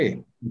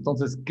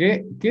Entonces,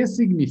 ¿qué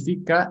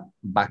significa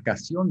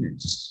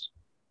vacaciones?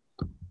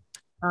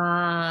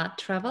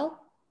 Travel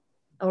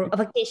or a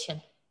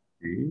vacation.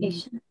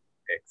 Sí,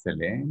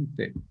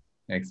 excelente,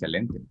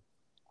 excelente.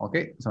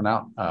 Okay, so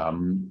now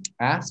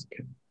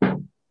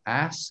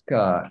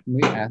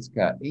we ask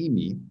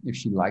Amy if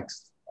she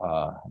likes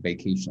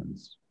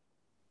vacations.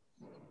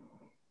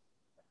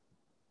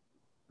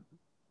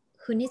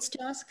 Who needs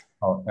to ask?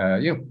 Oh,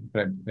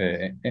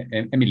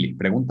 Emily,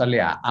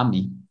 pregúntale a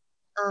Amy.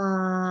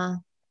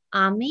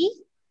 Amy.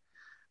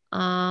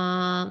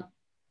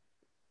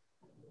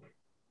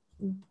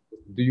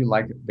 Do you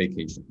like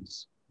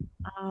vacations?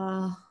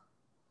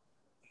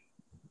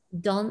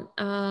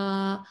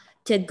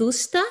 ¿Te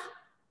gusta?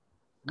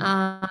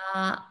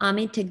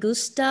 Amy, ¿te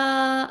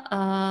gusta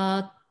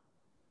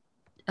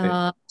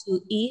to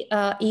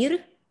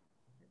ir?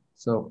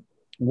 So,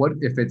 what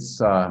if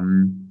it's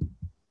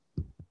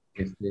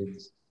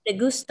 ¿Te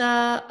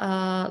gusta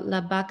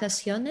las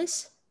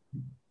vacaciones?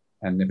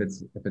 and if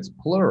it's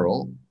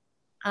plural,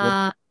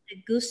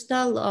 ¿Te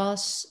gusta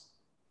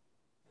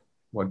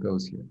what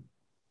goes here?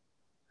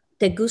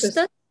 ¿Te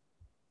gusta?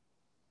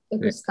 ¿Te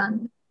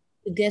gustan?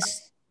 ¿Te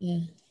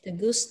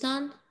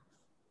gustan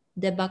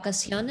de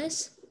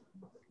vacaciones?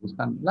 ¿Te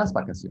gustan las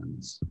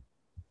vacaciones?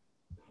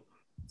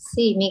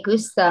 Sí, me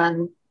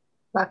gustan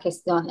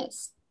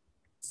vacaciones.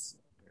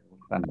 ¿Te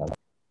gustan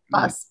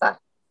Las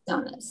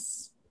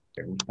vacaciones.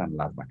 ¿Te gustan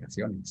las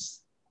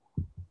vacaciones?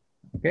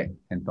 Ok,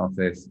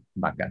 entonces,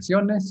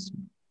 vacaciones.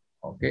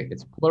 Ok,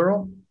 it's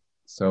plural.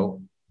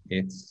 So,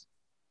 it's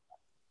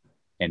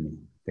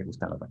N. ¿Te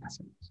gustan las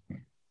vacaciones?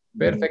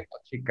 Perfecto,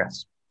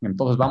 chicas.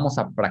 Entonces, vamos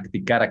a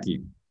practicar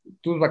aquí.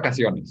 Tus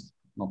vacaciones.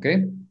 Ok.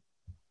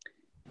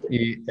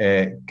 ¿Y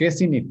qué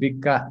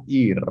significa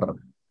ir?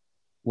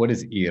 What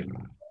is ir?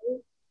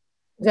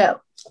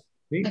 Go.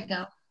 ¿Sí?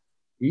 Go.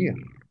 Ir.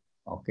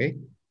 Ok.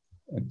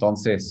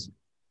 Entonces,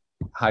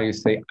 how do you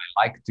say I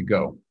like to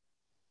go?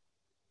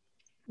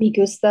 Me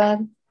gusta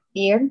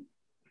ir.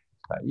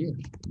 Ir.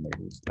 Me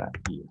gusta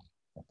ir.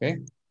 Ok.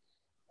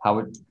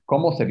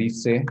 ¿Cómo se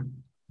dice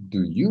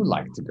do you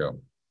like to go?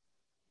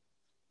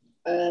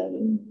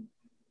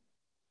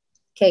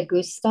 ¿Te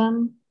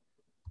gustan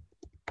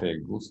 ¿Te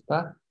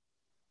gusta?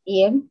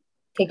 ir?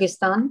 ¿Te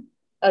gustan?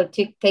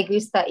 ¿Te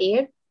gusta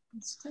ir?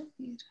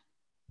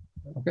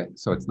 Okay,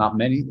 so it's not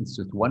many, it's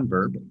just one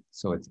verb.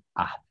 So it's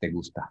te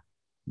gusta.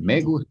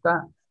 Me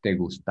gusta, te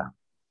gusta.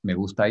 Me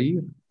gusta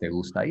ir, te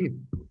gusta ir.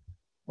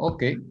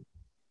 Okay,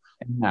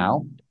 and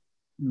now,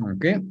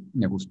 okay,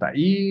 me gusta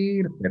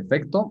ir,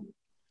 perfecto.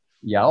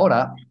 Y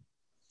ahora,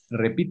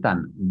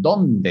 repitan,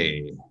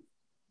 ¿dónde?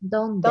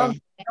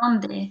 ¿Dónde?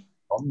 ¿Dónde?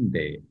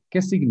 ¿Dónde?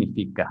 ¿Qué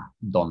significa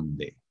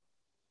dónde?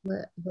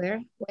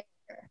 Where?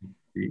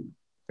 Sí,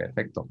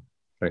 perfecto.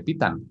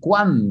 Repitan,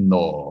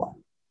 ¿cuándo?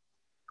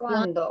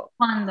 ¿Cuándo?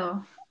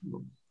 ¿Cuándo?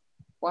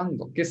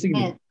 ¿Cuándo? ¿Qué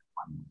significa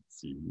cuándo?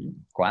 Sí,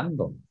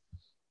 ¿cuándo?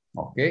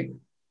 Ok.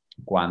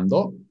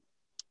 ¿Cuándo?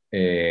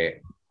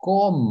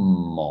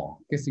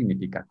 ¿Cómo? ¿Qué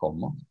significa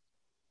cómo?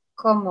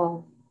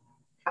 ¿Cómo?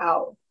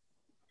 How?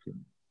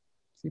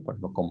 Sí, por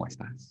ejemplo, ¿cómo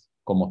estás?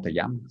 ¿Cómo te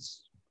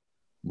llamas?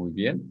 Muy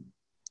bien.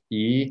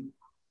 ¿Y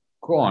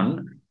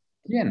con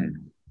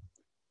quién?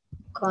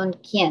 ¿Con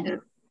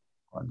quién?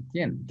 ¿Con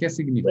quién? ¿Qué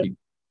significa?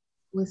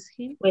 With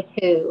him. With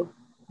who?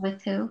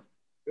 With who?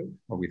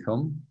 ¿O with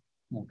whom?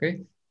 Ok.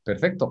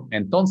 Perfecto.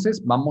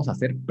 Entonces vamos a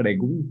hacer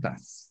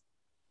preguntas.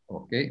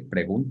 Ok.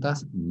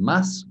 Preguntas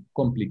más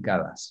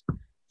complicadas.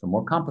 So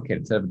more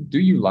complicated. So, do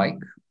you like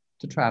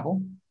to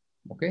travel?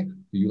 Okay.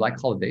 Do you like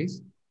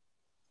holidays?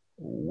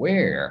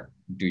 Where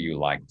do you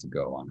like to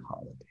go on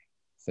holiday?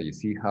 So you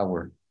see how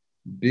we're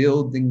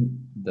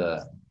building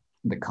the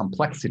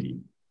complexity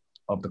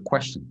of the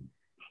question.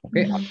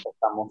 Okay,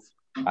 estamos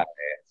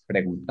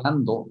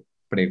preguntando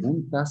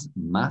preguntas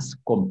más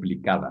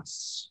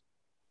complicadas.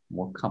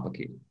 More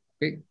complicated.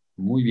 Okay,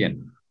 muy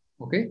bien.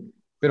 Okay,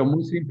 pero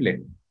muy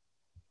simple.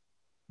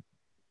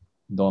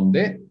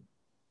 ¿Dónde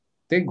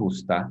te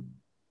gusta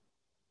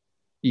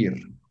ir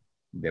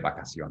de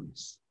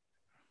vacaciones?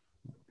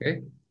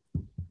 Okay.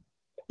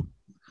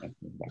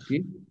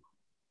 Aquí.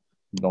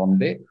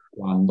 ¿Dónde?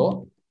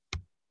 ¿Cuándo?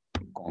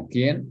 ¿Con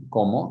quién?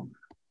 ¿Cómo?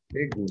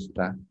 ¿Te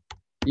gusta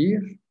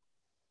ir?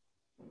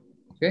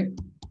 ¿Ok?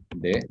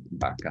 De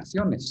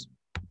vacaciones.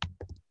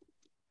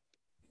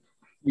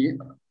 Y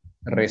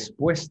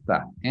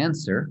respuesta,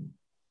 answer.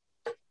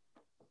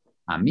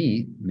 A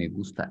mí me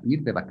gusta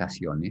ir de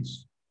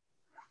vacaciones.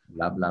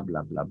 Bla, bla,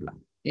 bla, bla, bla.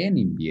 En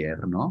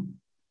invierno.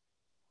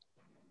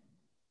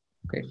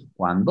 ¿Ok?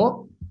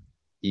 ¿Cuándo?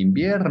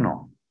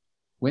 Invierno.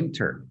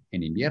 Winter.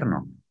 En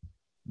invierno.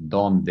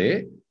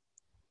 ¿Dónde?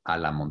 A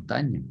la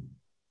montaña.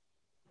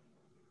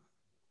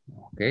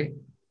 ¿Ok?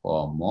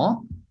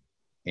 ¿Cómo?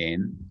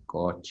 En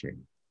coche.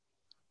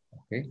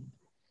 ¿Ok?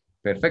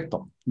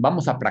 Perfecto.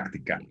 Vamos a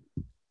practicar.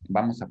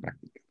 Vamos a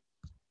practicar.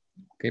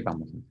 Ok,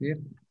 vamos a decir.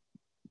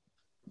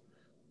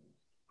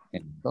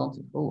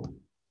 Entonces,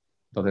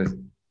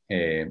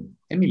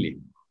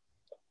 Emily,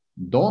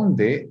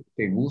 ¿dónde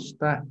te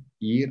gusta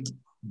ir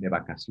de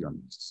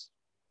vacaciones?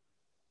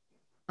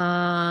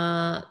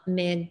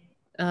 Me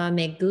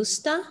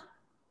gusta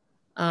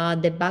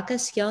de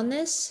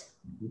vacaciones.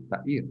 Me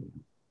gusta ir.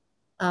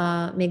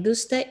 Me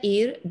gusta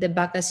ir de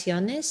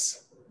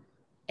vacaciones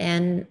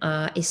en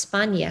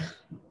España.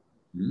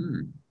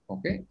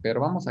 Ok,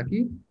 pero vamos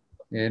aquí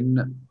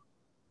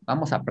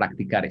vamos a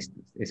practicar esto.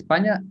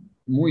 España,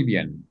 muy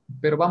bien,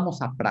 pero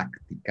vamos a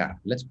practicar.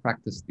 Let's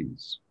practice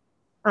this.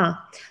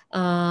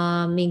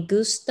 Me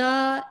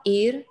gusta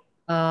ir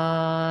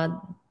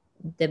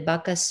de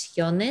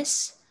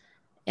vacaciones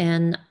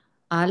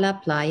a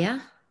la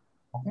playa.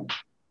 Okay.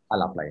 A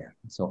la playa.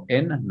 So,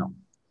 no.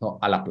 So,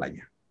 a la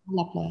playa. A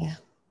la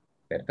playa.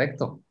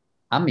 Perfecto.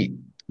 Ami,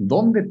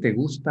 ¿dónde te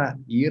gusta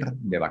ir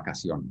de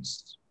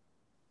vacaciones?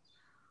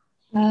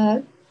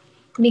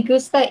 Me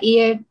gusta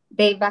ir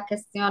de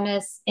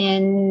vacaciones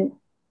En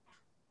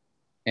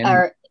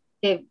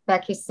de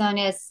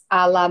vacaciones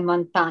a la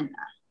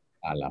montaña.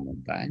 a la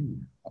montaña.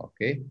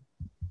 Ok.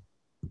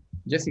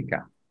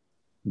 Jessica,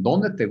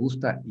 ¿dónde te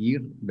gusta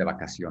ir de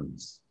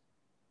vacaciones?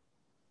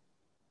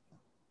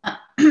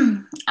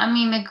 A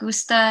mí me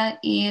gusta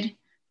ir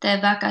de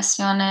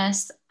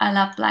vacaciones a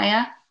la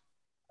playa.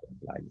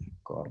 Playa,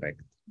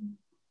 correcto.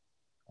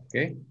 Ok.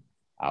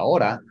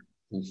 Ahora,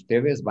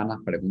 ustedes van a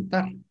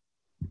preguntar.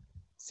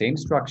 Same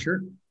structure.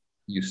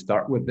 You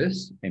start with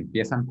this.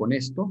 Empiezan con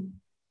esto.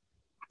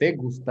 ¿Te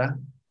gusta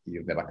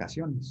ir de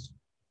vacaciones?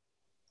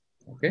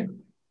 Ok.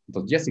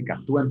 Entonces,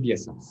 Jessica, tú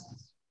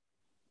empiezas.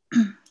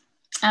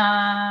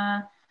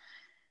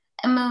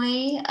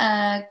 Emily,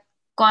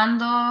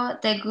 ¿cuándo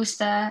te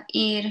gusta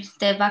ir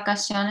de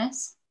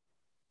vacaciones?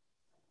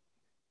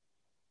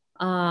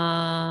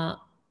 A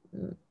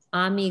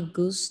mi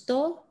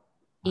gusto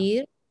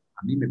ir.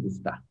 A mí me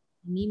gusta. A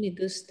mí me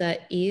gusta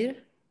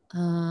ir.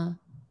 A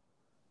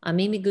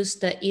mí me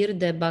gusta ir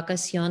de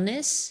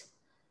vacaciones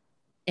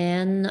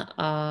en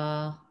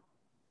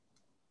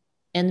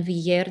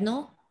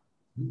invierno.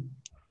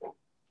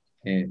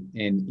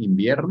 En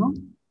invierno.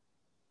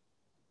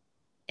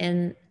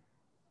 En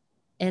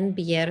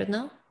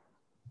invierno.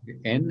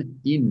 En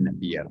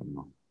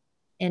invierno.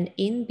 En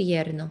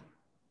invierno.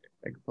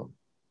 Perfecto.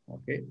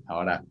 Ok.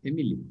 Ahora,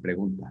 Emily,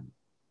 pregunta.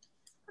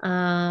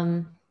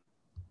 ¿Cuándo?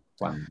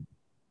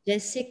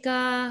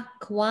 Jessica,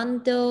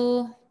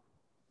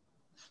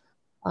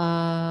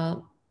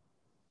 ah,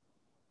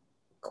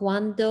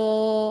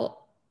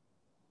 ¿cuándo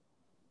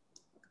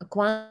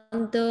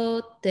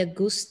te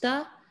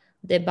gusta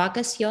de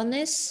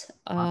vacaciones?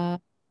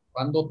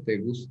 ¿Cuándo te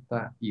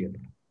gusta ir?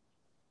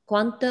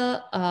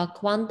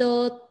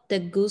 ¿Cuándo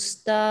te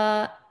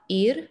gusta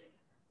ir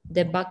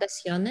de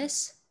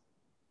vacaciones?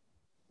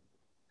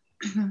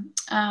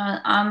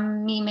 A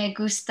mí me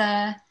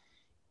gusta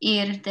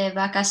ir de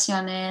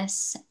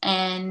vacaciones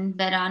en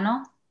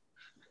verano.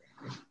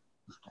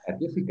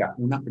 Jessica,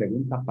 una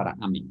pregunta para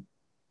Ami.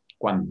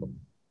 ¿Cuándo?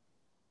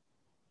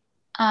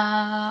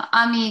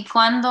 A mí,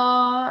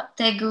 ¿cuándo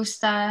te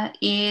gusta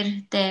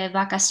ir de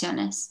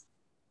vacaciones?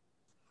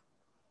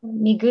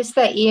 Me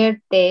gusta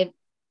ir de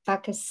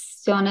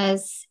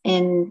vacaciones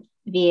en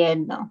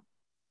invierno.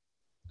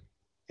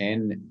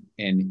 En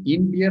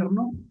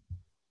invierno.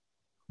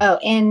 Oh,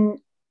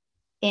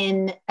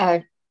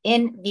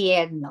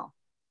 invierno.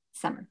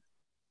 Summer.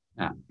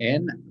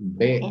 En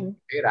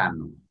En,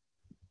 verano.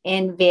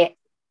 en ve-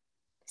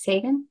 say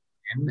again?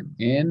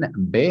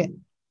 En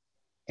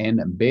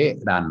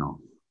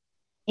verano.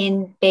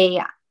 En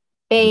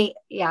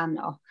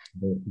verano.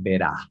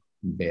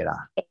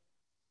 Verá.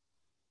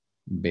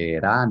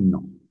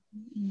 Verano.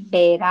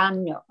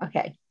 Verano.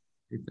 Okay.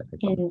 Sí,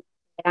 perfecto. En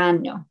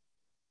verano.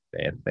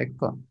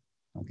 Perfecto.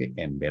 Ok,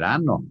 en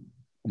verano.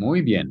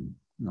 Muy bien.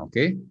 Ok,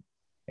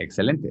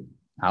 excelente.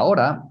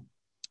 Ahora,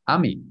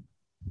 Ami,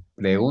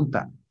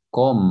 pregunta,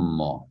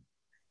 ¿cómo?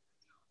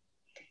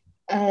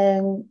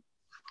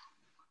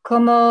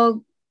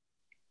 ¿Cómo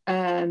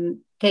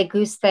te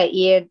gusta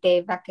ir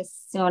de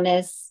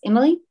vacaciones,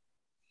 Emily?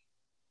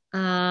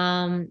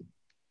 A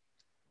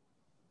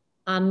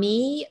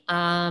mí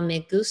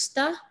me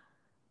gusta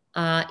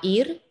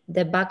ir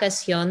de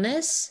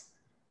vacaciones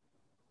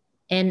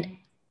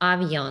en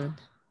avión.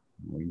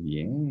 Muy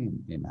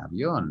bien, en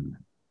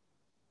avión.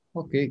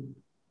 Ok,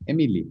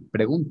 Emily,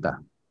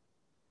 pregunta.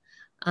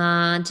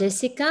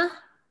 Jessica,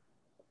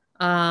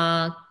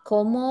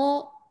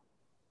 ¿cómo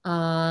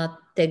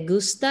te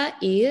gusta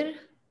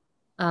ir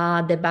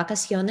de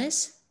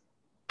vacaciones?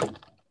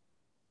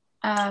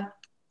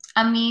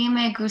 A mí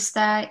me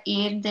gusta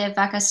ir de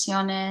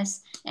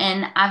vacaciones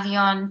en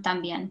avión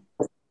también.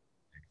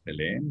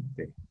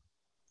 Excelente.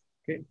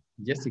 Ok,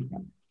 Jessica,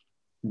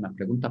 una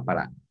pregunta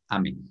para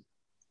Ami.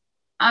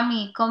 A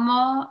mí,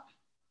 ¿cómo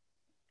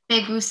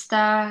te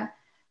gusta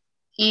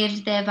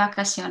ir de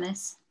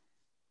vacaciones?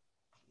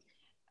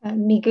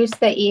 Me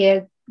gusta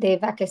ir de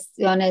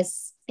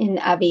vacaciones en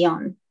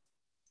avión.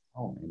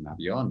 Oh, en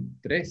avión.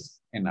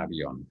 3 en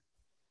avión.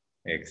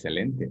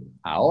 Excelente.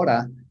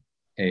 Ahora,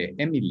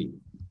 Emily,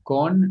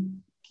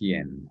 ¿con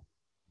quién?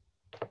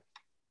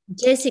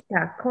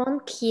 Jessica,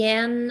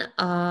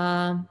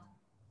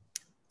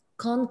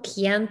 ¿Con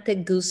quién te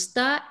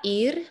gusta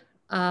ir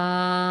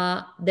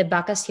de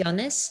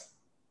vacaciones?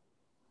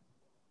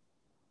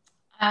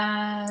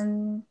 A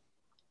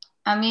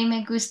mí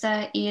me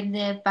gusta ir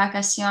de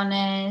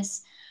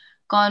vacaciones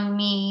con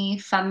mi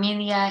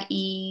familia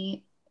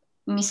y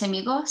mis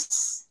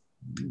amigos.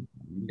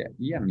 Familia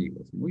y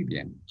amigos. Muy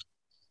bien.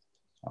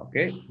 Ok,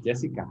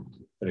 Jessica,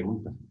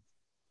 pregunta.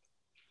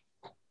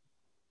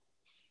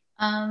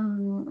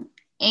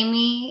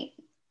 Amy,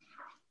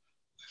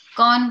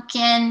 ¿con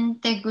quién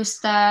te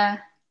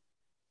gusta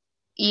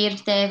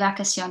ir de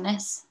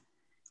vacaciones?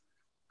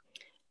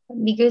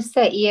 Me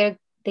gusta ir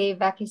de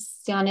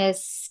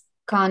vacaciones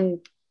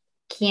con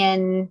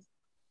quien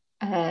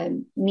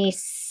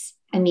mis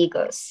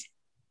amigos.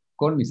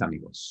 Con mis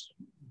amigos.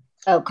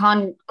 Oh,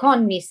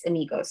 con mis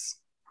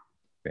amigos.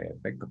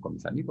 Perfecto, con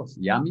mis amigos.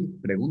 Yami,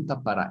 pregunta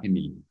para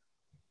Emily.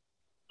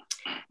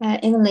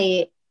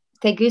 Emily,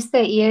 ¿te gusta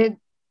ir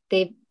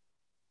de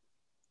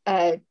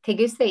 ¿te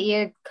gusta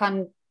ir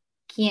con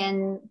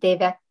quién de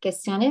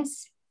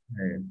vacaciones?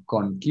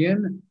 ¿Con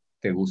quién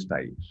te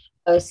gusta ir?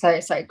 Oh,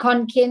 sorry.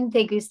 ¿Con quién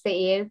te gusta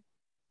ir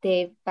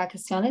de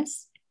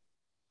vacaciones?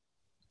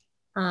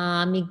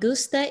 Me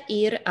gusta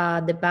ir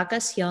de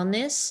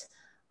vacaciones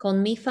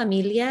con mi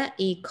familia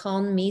y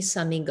con mis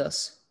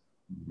amigos.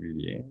 Muy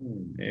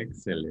bien,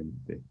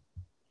 excelente.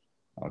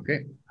 Ok,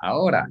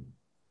 ahora,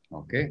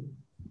 ok,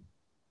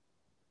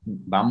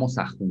 vamos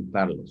a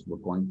juntarlos.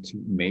 We're going to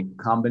make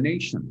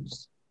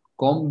combinations.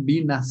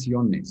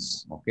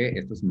 Combinaciones, ok,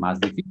 esto es más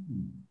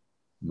difícil.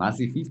 Más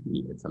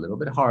difícil, it's a little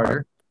bit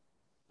harder,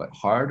 but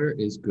harder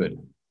is good.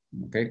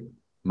 Ok,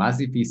 más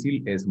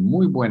difícil es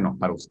muy bueno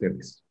para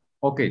ustedes.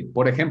 Ok,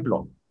 por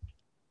ejemplo,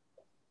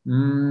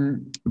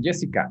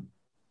 Jessica,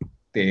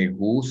 ¿te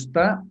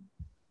gusta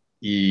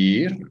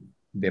ir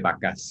de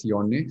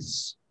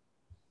vacaciones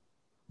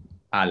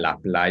a la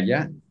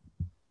playa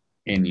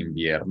en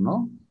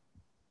invierno?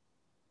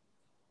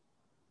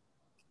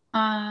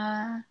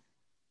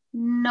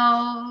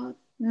 No,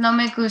 no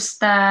me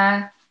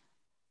gusta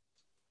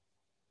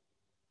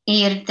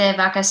ir de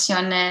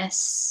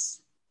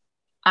vacaciones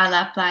a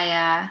la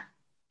playa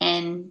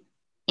en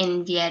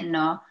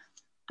invierno,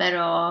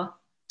 pero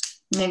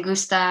me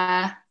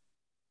gusta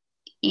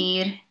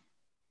ir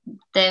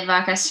de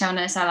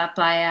vacaciones a la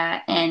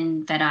playa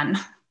en verano.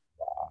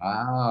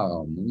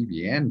 Ah, muy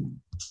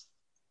bien.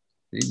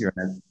 Sí,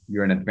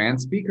 you're an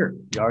advanced speaker.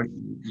 You're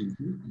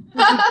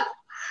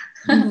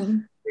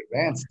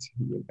advanced.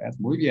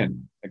 Muy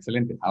bien.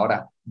 Excelente.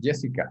 Ahora,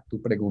 Jessica,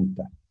 tu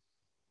pregunta.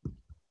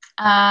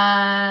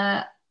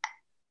 Uh,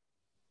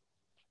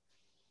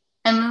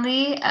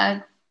 Emily,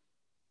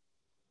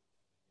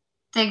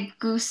 ¿te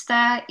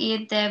gusta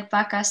ir de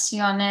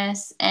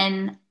vacaciones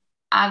en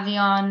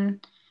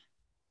avión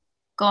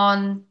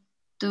con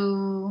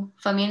tu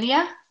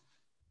familia?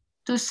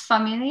 ¿Tus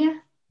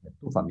familia?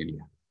 Tu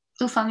familia.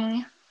 ¿Tu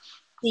familia?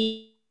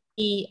 Sí,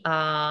 y,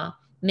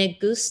 me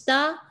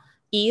gusta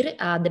ir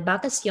de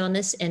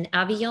vacaciones en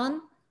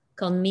avión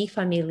con mi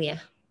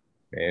familia.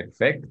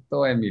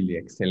 Perfecto, Emily.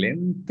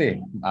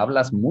 Excelente.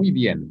 Hablas muy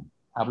bien.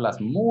 Hablas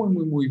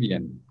muy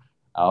bien.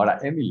 Ahora,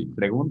 Emily,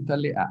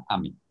 pregúntale a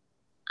Ami.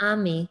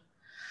 Ami,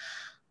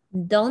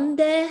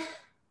 ¿dónde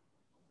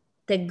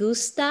te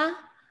gusta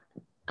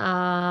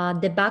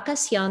de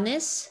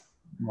vacaciones?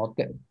 Ok.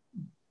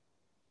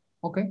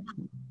 Ok.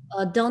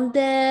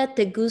 ¿Dónde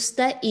te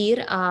gusta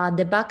ir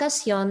de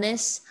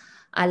vacaciones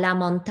a la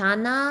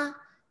montaña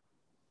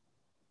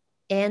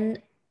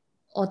en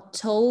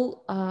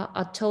otoño?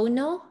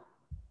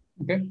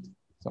 Okay.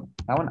 So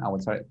that one I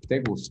would start.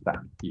 Te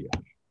gusta ir.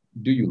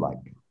 Do you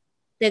like?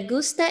 ¿Te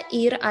gusta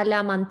ir a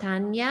la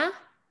montaña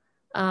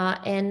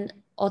en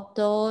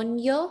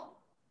otoño?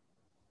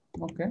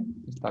 Ok,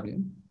 está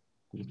bien.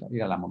 ¿Te gusta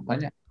ir a la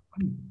montaña?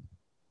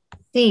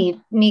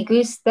 Sí, me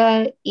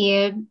gusta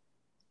ir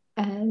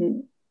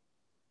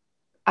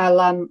a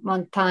la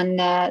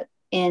montaña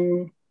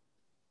en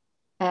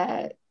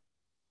uh,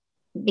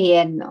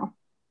 invierno.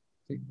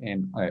 Sí,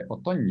 en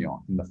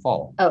otoño, in the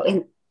fall.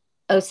 En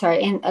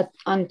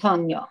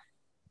otoño.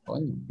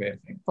 Otoño,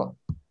 perfecto.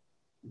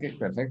 Okay,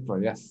 perfecto,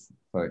 yes.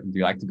 So, do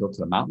you like to go to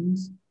the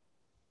mountains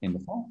in the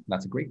fall?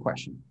 That's a great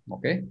question.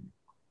 Okay.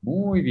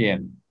 Muy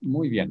bien,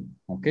 muy bien.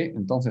 Ok,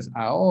 entonces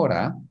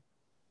ahora,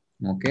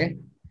 ok,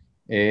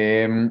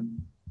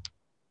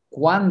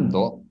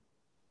 ¿cuándo?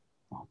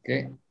 Ok,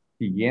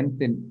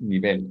 siguiente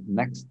nivel.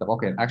 Next,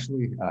 okay,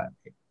 actually,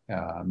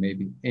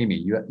 maybe, Amy,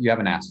 you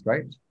haven't asked,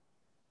 right?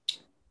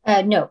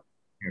 No.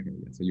 Okay,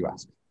 yeah, so you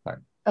asked.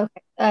 Sorry.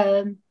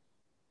 Okay.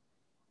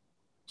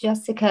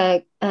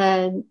 Jessica,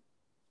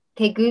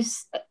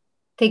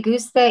 ¿te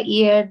gusta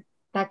ir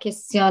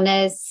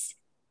vacaciones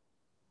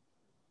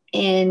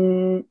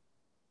en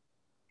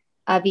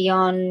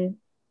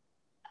avión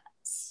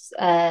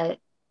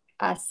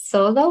a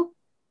solo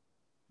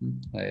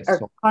o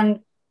So,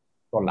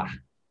 sola.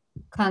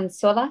 con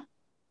sola?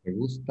 ¿Te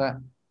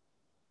gusta,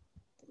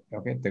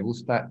 okay, ¿te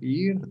gusta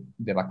ir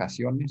de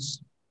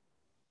vacaciones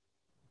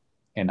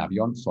en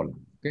avión sola?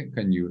 Okay,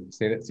 can you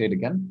say it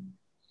again?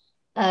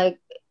 Uh,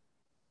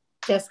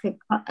 Jessica,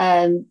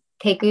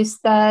 ¿te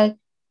gusta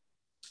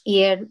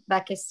ir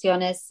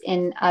vacaciones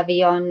en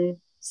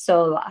avión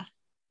sola?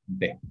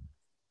 De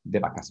Te,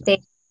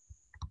 vacaciones.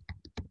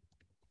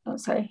 oh,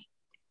 sorry.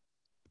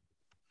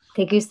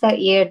 ¿Te gusta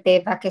ir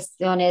de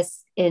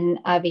vacaciones en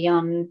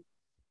avión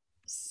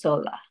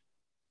sola?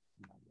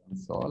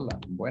 Sola.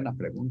 Buena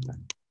pregunta.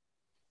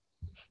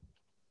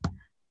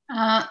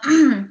 Ah,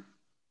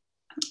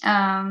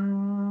 a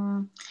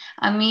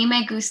mí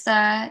me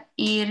gusta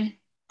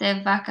ir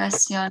de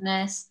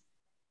vacaciones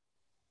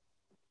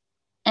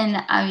en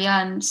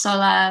avión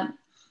sola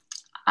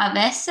a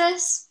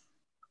veces,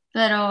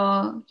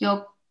 pero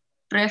yo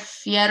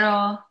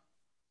prefiero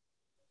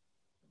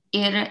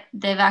ir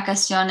de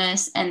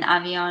vacaciones en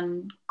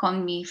avión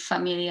con mi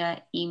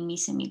familia y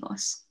mis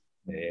amigos.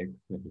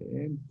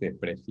 Excelente.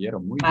 Prefiero.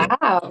 Muy bien.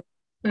 Wow.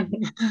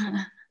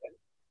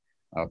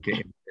 Ok.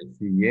 El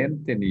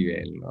siguiente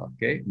nivel.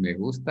 Ok. Me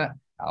gusta.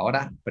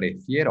 Ahora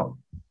prefiero.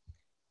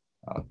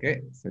 Ok.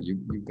 So you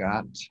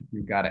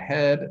got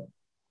ahead.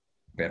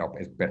 Pero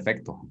es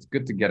perfecto. It's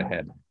good to get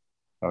ahead.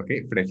 Ok.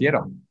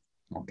 Prefiero.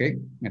 Ok.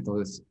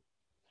 Entonces,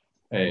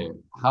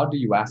 how do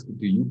you ask?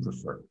 Do you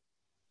prefer?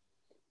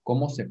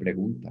 ¿Cómo se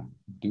pregunta?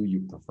 Do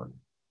you prefer?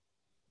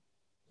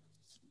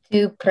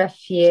 ¿Tú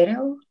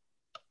prefiero?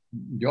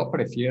 Yo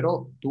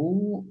prefiero,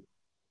 tú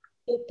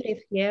Tú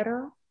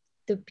prefiero,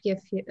 tú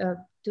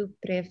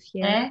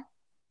prefieres.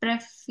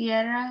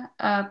 Prefieras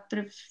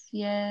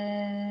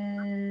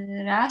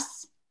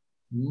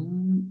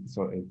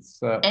so it's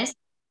es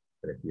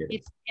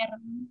prefieres. Prefiero.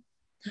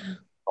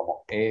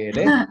 Como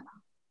eres,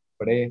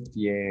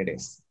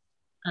 prefieres.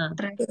 Ah,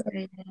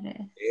 prefieres.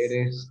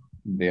 Eres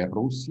de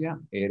Rusia,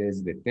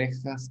 eres de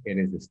Texas,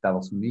 eres de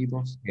Estados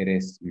Unidos,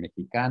 eres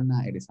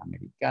mexicana, eres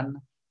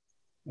americana.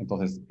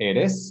 Entonces,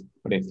 eres,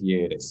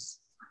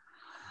 prefieres.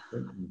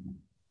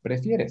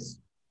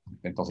 Prefieres.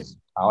 Entonces,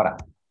 ahora,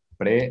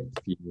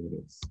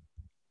 prefieres.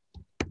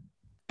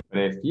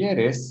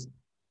 Prefieres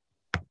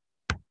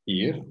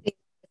ir.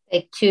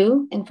 Say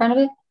two in front of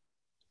it?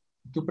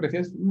 Tú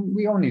prefieres,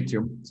 we don't need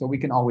to, so we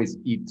can always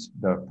eat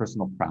the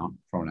personal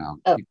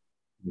pronoun. Oh.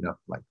 You know,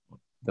 like,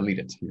 delete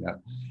it, you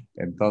know.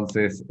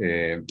 Entonces,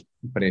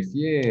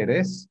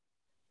 prefieres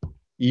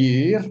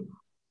ir,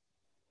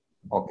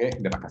 ok,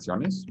 de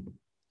vacaciones,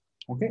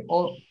 ok,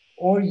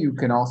 or you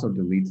can also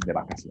delete de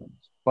vacaciones,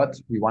 but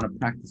we want to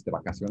practice de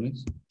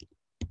vacaciones.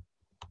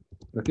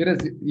 ¿Prefieres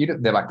ir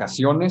de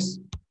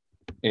vacaciones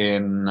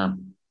en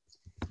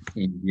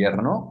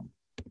invierno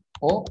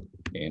o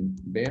en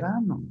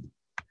verano?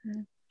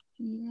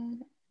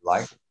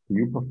 Like, do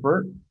you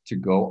prefer to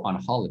go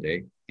on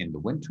holiday in the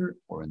winter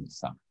or in the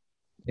summer?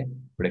 ¿Okay?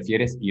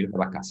 ¿Prefieres ir de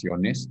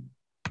vacaciones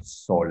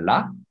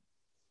sola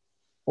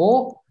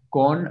o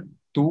con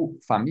tu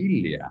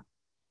familia?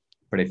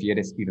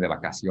 ¿Prefieres ir de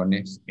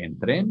vacaciones en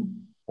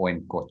tren o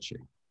en coche?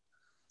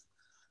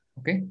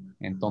 ¿Ok?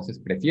 Entonces,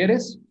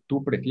 ¿prefieres?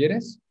 ¿Tú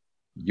prefieres?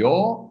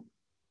 Yo,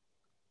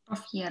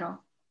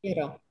 Prefiero.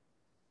 quiero.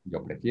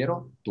 yo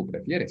prefiero, tú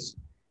prefieres.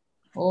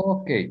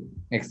 Ok,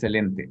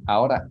 excelente.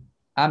 Ahora,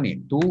 Ami,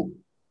 tú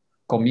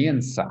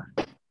comienza.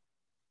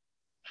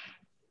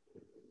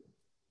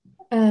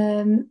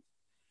 Um,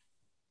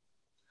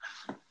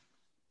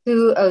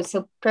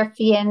 so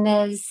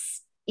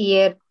prefieres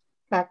ir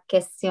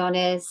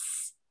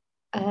vacaciones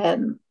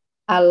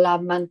a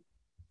la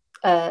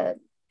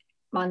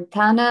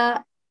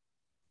montana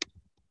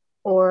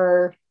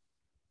or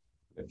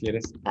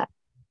 ¿Prefieres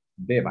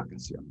de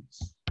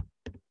vacaciones?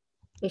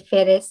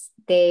 prefieres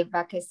de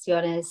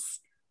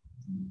vacaciones?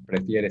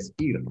 ¿Prefieres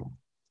ir?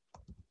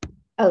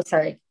 Oh,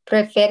 sorry.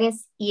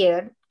 ¿Prefieres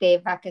ir de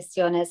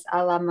vacaciones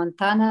a la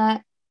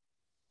montana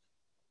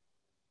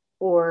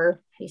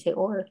or, how do you say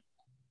or?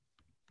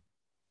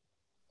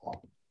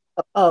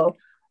 Oh,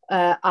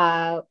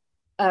 al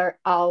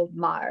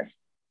mar.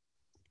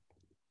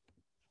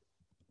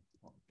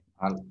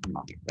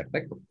 No,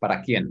 perfecto.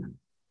 ¿Para quién?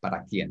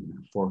 ¿Para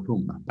quién? For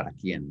whom? ¿Para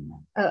quién?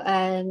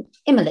 Oh,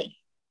 Emily.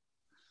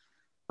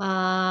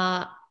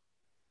 Ah,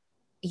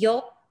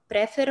 yo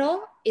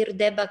prefiero ir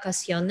de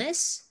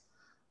vacaciones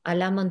a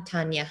la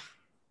montaña.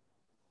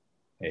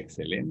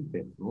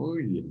 Excelente.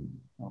 Muy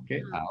bien. Ok,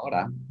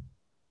 ahora,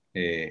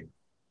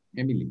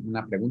 Emily,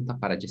 una pregunta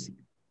para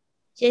Jessica.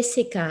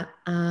 Jessica,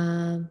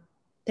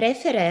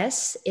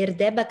 ¿prefieres ir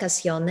de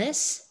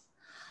vacaciones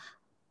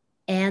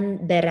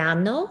en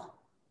verano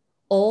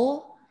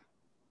o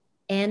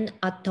en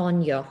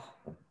otoño?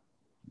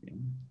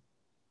 Bien.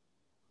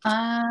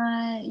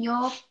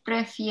 Yo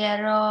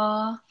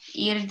prefiero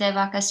ir de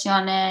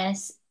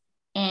vacaciones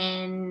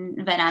en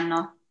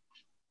verano.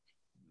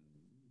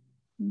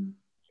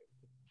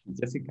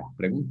 Jessica,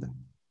 pregunta.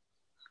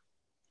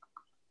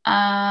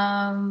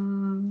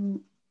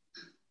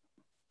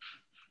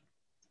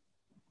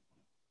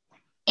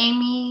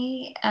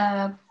 Amy,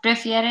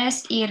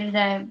 ¿prefieres ir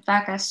de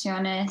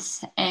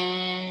vacaciones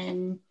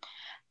en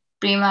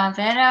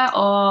primavera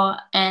o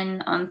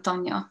en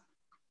otoño?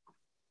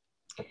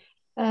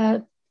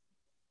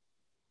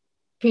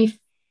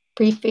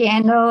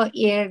 Prefiero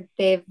ir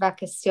de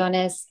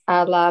vacaciones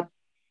a la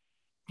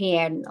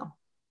invierno.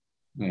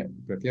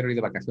 Prefiero ir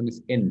de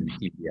vacaciones en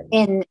invierno.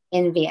 En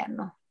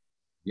invierno.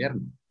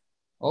 Invierno.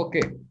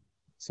 Okay.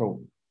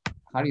 So,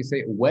 how do you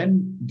say,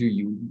 when do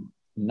you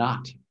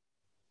not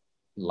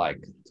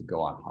like to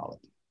go on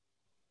holiday?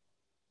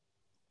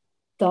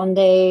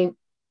 Donde,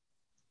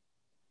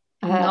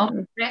 ¿No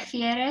um,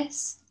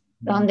 prefieres?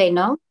 donde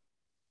no.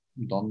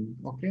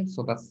 Okay,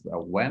 so that's a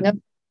when. No.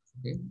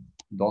 Okay.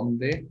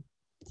 Donde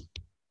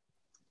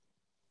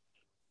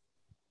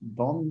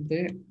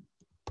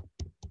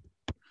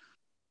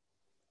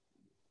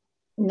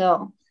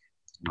No.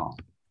 no.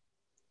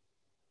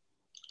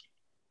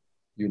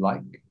 You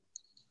like?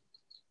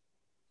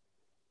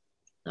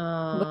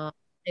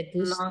 ¿Te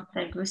gusta ¿No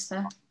te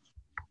gusta?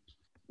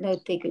 No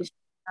te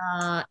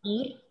gusta.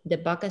 ir de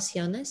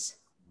vacaciones?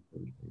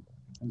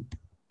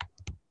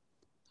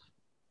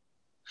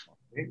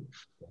 Okay,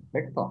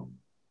 perfecto.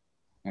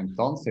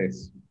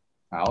 Entonces,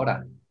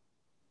 ahora,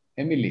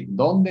 Emily,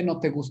 ¿dónde no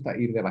te gusta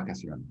ir de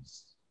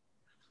vacaciones?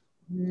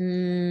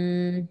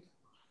 Mm,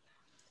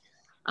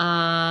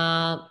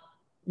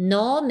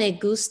 no me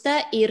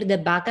gusta ir de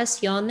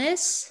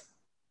vacaciones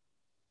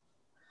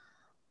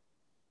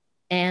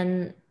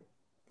en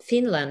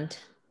Finland.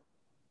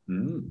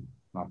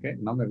 Ok,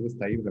 no me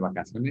gusta ir de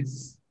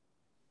vacaciones.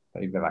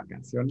 Ir de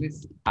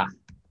vacaciones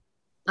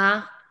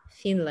A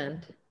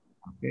Finland.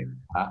 ok,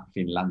 a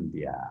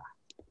Finlandia.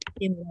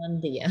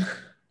 Finlandia.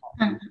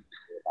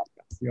 De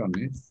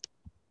vacaciones.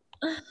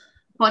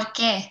 ¿Por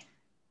qué?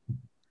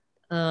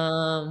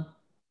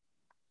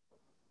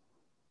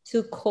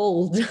 Too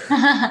cold.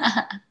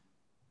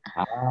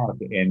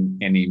 Ok,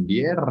 en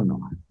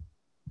invierno.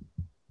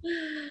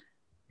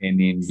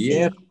 En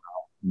invierno Sí,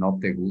 no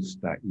te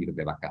gusta ir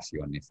de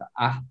vacaciones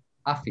a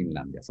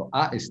Finlandia. So,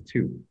 a is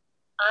to.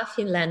 a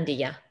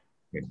Finlandia.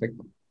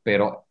 Perfecto.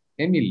 Pero,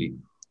 Emily,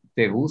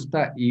 ¿te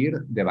gusta ir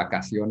de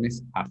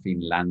vacaciones a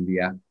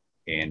Finlandia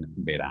en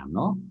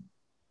verano?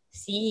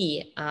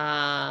 Sí,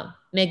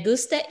 me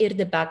gusta ir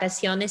de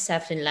vacaciones a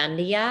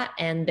Finlandia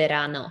en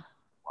verano.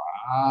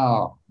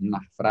 Wow, una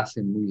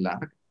frase muy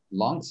larga.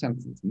 Long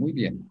sentence. Muy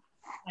bien.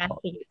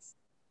 Gracias.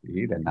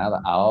 Sí, de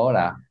nada.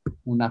 Ahora,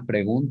 una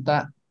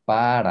pregunta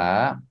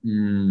para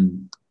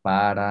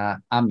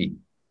Ami.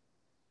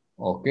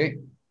 ¿Ok?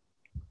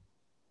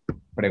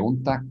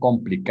 Pregunta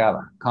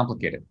complicada.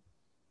 Complicated.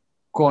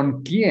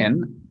 ¿Con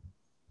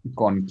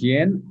con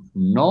quién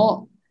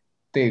no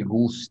te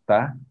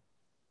gusta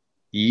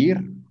ir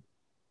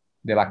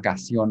de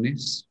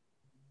vacaciones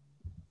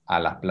a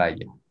la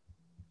playa?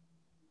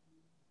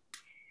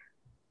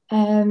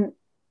 Um,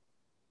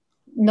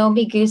 no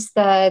me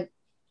gusta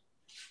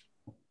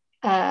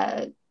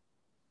uh,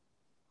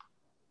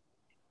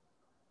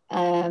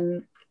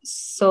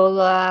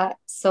 sola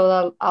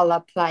a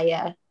la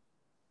playa.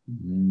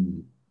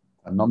 Mm,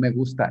 No me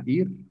gusta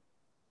ir.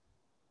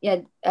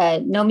 Yeah,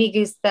 no me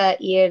gusta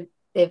ir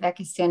de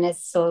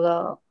vacaciones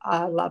solo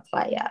a la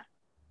playa.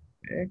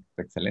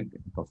 Excelente.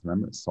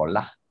 Entonces,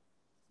 sola.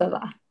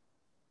 Sola.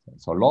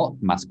 Solo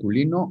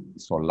masculino,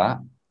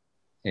 sola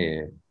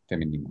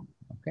femenino.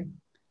 ¿Ok?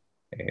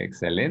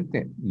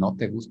 Excelente. ¿No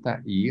te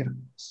gusta ir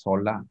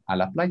sola a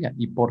la playa?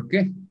 ¿Y por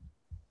qué?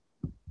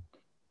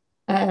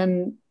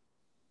 Um,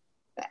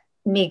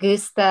 me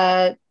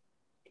gusta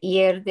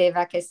ir de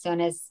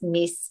vacaciones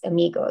mis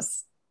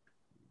amigos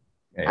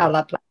a Eh,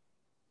 la playa,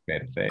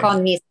 perfecto.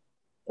 con mis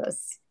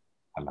amigos.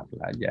 A la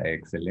playa.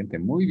 Excelente.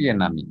 Muy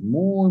bien, Ami.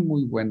 Muy,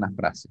 muy buena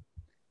frase.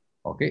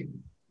 ¿Ok?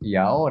 Y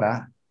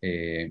ahora,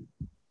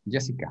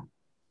 Jessica.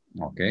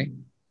 ¿Ok?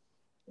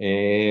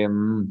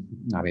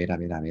 A ver.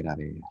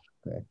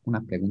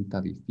 Una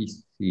pregunta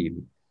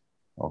difícil.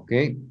 ¿Ok?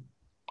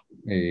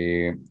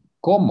 Eh,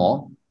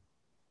 ¿cómo,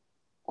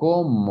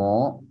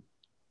 ¿Cómo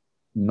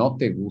no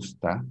te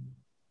gusta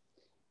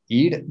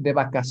ir de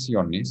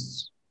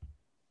vacaciones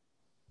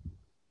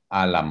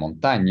a la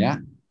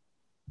montaña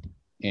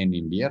en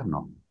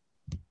invierno?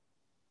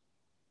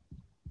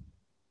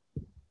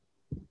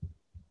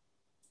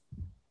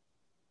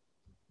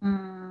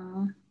 Mm,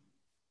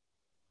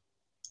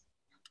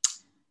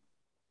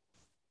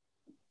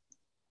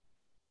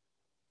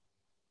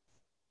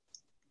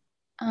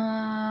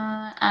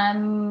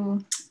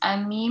 a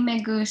mí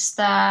me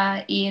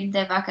gusta ir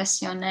de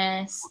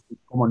vacaciones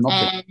 ¿Cómo no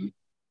te, en...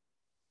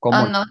 Oh,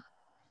 cómo no,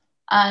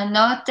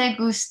 no te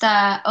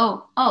gusta...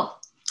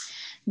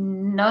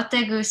 no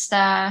te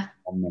gusta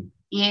no me,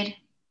 ir...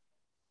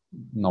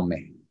 no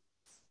me?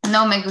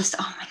 No me gusta...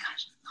 Oh my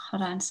gosh.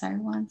 Hold on, sorry,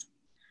 one.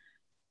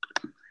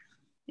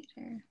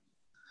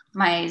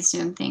 My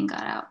Zoom thing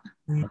got out.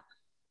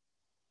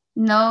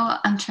 No,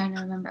 I'm trying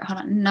to remember.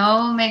 Hold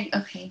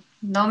on. Okay.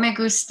 No me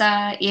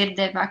gusta ir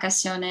de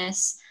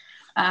vacaciones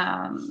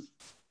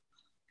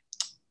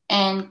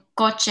en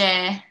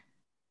coche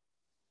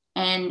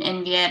en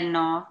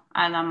invierno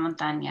a la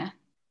montaña.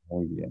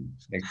 Muy bien,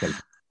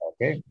 excelente.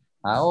 Ok,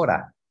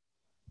 ahora,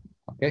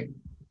 ok,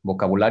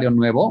 vocabulario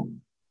nuevo,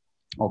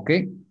 ok,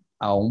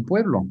 a un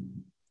pueblo,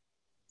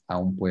 a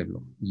un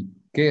pueblo. ¿Y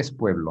qué es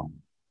pueblo?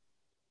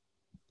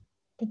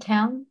 The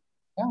town,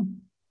 Ah,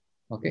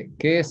 ok,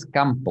 ¿qué es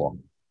campo?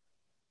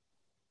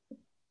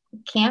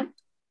 Camp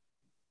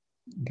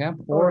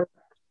Camp or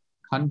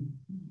or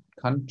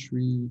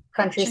country.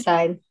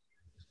 countryside.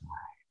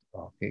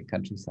 Ok,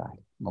 countryside.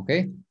 Ok.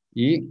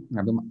 Y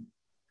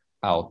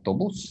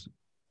autobús.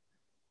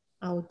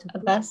 Auto. A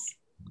bus.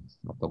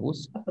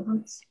 Autobús.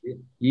 Autobus.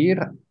 Ir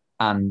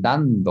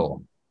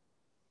andando.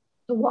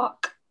 To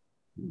walk.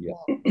 Yes.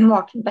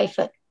 Walking by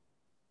foot.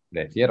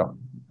 Prefiero.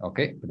 Ok.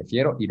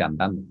 Prefiero ir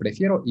andando.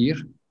 Prefiero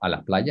ir a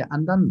la playa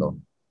andando.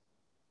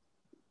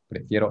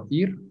 Prefiero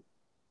ir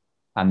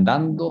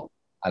andando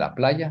a la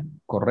playa.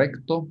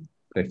 Correcto.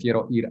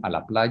 Prefiero ir a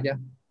la playa.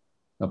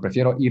 No,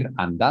 prefiero ir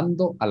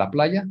andando a la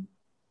playa.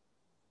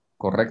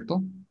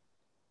 Correcto.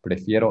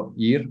 Prefiero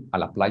ir a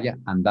la playa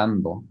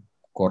andando.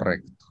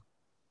 Correcto.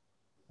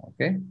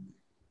 Okay.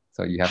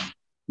 So you have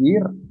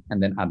ir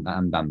and then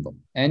andando.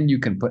 And you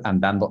can put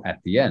andando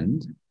at the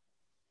end.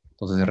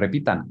 Entonces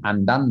repitan,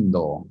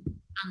 andando,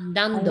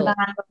 Andando.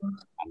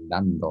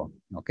 andando.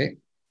 Ok.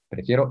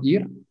 Prefiero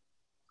ir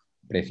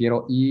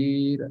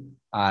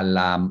a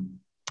la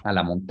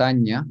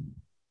montaña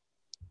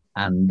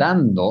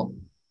andando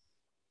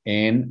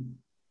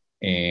en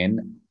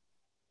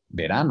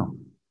verano.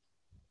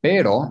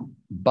 Pero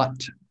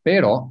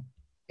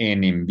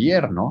en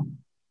invierno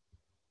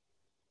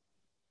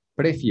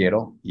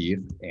prefiero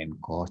ir en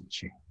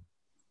coche.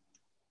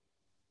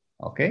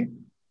 ¿Ok?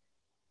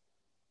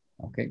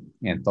 Ok.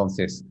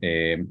 Entonces,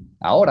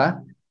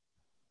 ahora,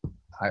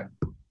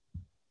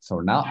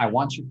 so now I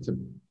want you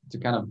to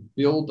kind of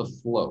build a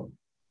flow.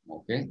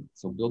 Okay?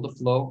 So build a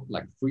flow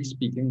like free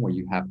speaking where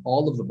you have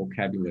all of the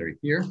vocabulary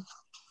here.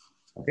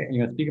 Okay? And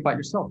you're going to speak about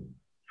yourself.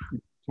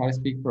 Try to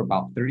speak for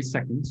about 30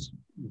 seconds.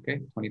 Okay?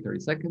 20, 30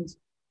 seconds.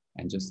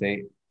 And just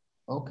say,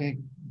 okay,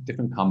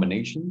 different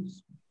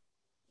combinations.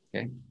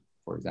 Okay?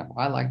 For example,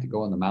 I like to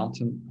go to the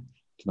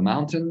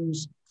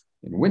mountains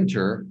in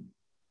winter,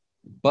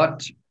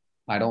 but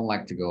I don't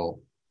like to go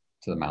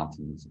to the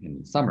mountains in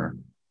the summer.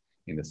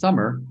 In the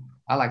summer,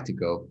 I like to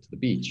go to the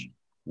beach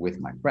with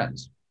my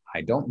friends.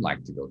 I don't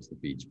like to go to the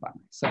beach by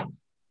myself.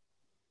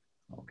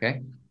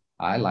 Okay?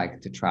 I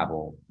like to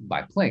travel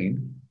by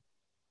plane,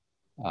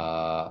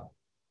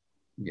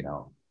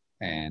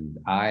 and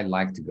I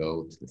like to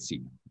go to the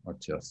sea or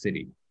to a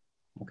city.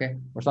 Okay?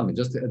 Or something,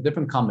 just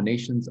different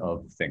combinations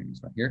of things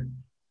right here.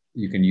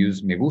 You can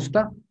use me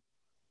gusta.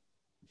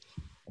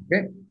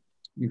 Okay?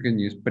 You can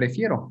use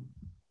prefiero.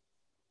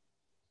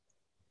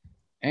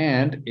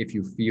 And if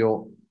you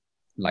feel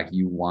like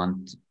you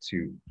want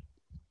to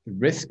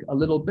risk a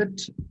little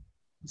bit,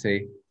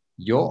 say,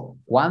 yo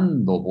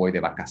cuando voy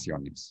de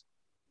vacaciones.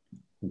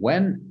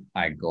 When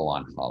I go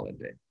on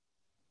holiday.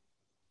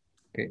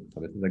 Okay, so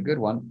this is a good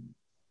one.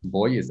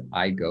 Voy is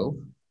I go.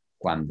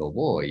 Cuando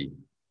voy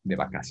de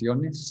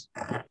vacaciones,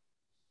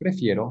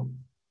 prefiero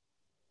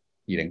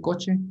ir en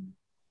coche.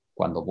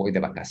 Cuando voy de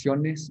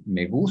vacaciones,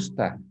 me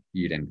gusta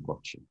ir en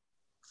coche.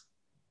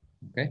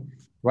 Okay,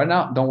 right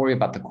now, don't worry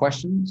about the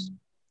questions,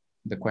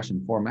 the question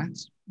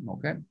formats.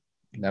 Okay,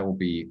 that will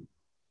be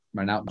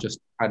right now. Just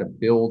try to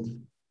build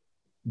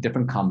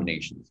different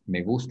combinations.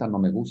 Me gusta, no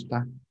me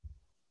gusta.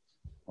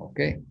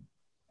 Okay,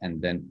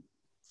 and then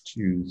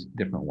choose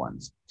different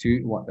ones.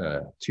 Two,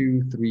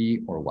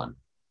 3, or 1.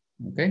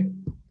 Okay.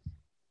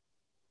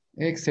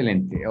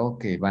 Excelente.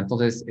 Ok, va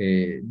entonces,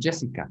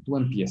 Jessica, tú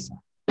empieza.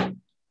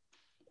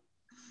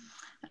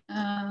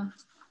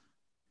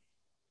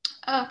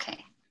 Ok.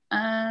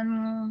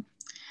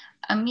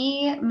 A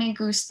mí me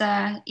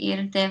gusta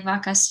ir de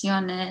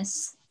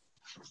vacaciones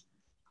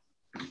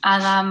a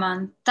la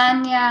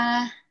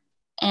montaña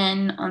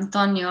en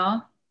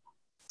otoño.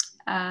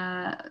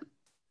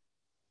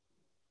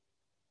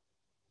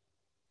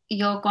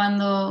 Yo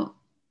cuando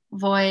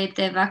voy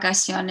de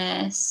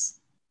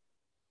vacaciones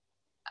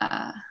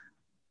a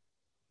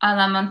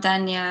la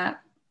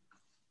montaña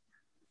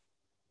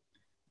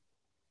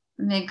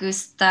me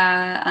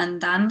gusta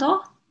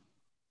andando.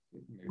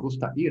 Me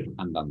gusta ir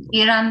andando.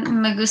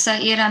 Me gusta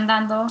ir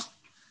andando.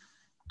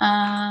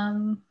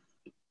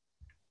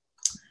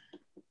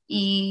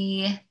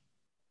 Y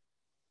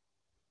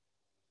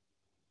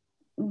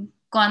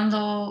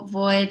cuando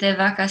voy de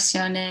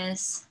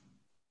vacaciones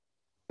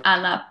a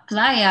la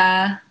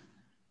playa,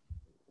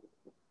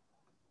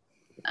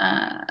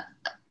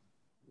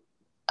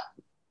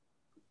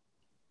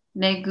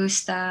 me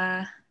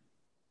gusta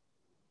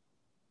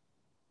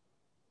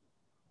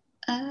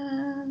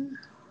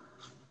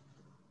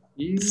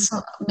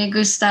me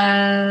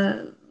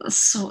gusta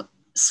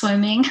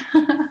swimming.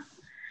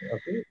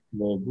 Okay.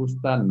 Me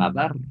gusta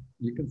nadar.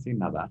 You can say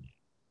nadar.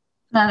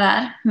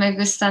 Nadar, me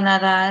gusta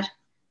nadar.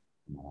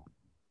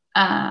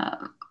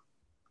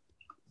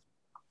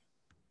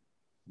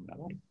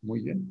 Nadar.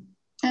 Muy bien.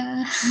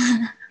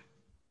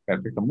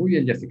 Perfecto. Muy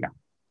bien, Jessica.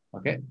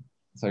 Okay.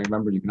 So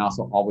remember, you can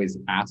also always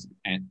ask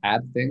and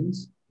add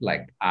things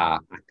like a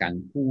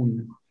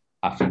Cancún,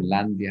 a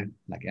Finlandia,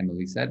 like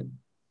Emily said.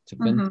 To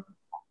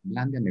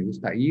Finlandia, me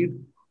gusta ir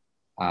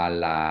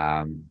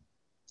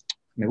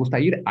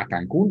a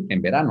Cancún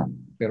en verano,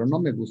 pero no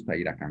me gusta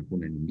ir a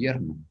Cancún en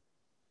invierno.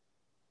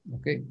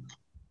 Ok.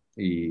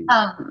 Y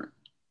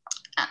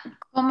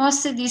 ¿Cómo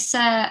se dice?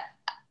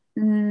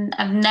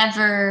 I've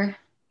never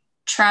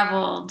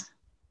traveled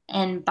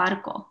en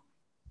barco.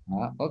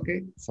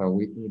 Okay, so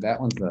that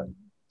one's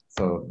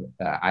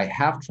I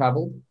have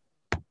traveled.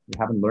 You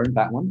haven't learned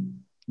that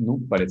one. No,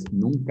 but it's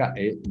nunca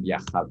he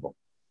viajado.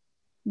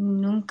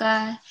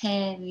 Nunca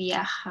he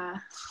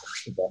viajado.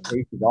 The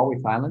H is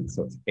always silent,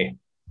 so it's he.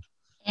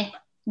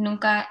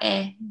 Nunca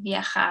he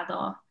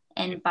viajado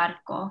en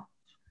barco.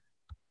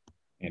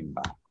 En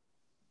va.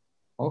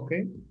 Ok,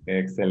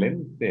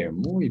 excelente,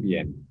 muy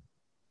bien.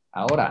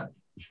 Ahora,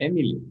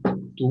 Emily,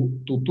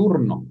 tu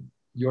turno.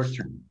 Your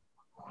turn.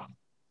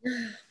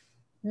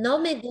 No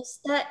me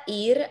gusta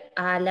ir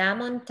a la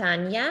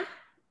montaña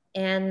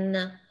en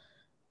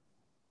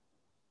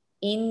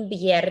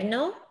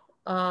invierno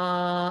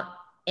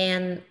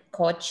en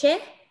coche,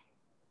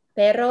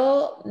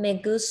 pero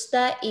me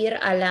gusta ir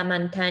a la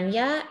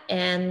montaña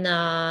en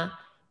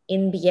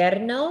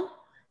invierno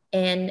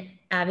en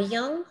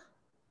avión.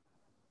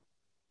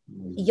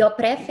 Yo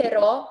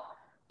prefiero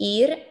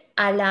ir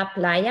a la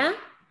playa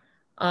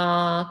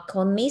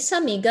con mis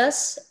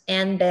amigas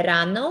en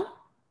verano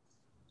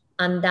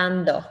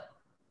andando.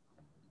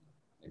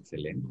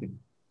 Excelente,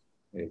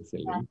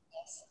 excelente.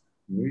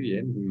 Muy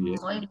bien, muy bien,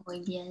 Muy bien. muy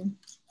bien.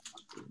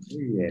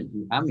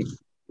 Y Ami,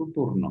 tu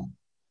turno.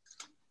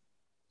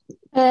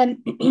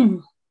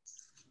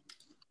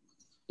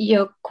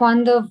 Yo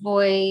cuando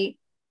voy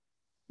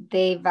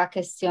de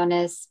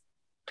vacaciones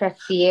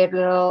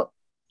prefiero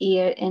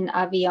ir en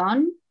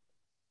avión.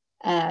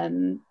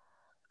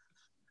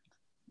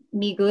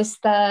 Me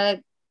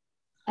gusta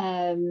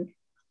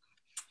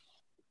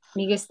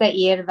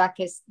ir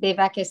de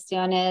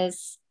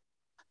vacaciones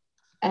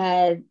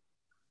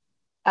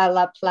a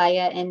la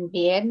playa en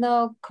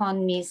invierno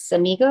con mis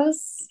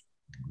amigos.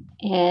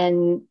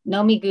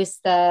 No me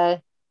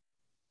gusta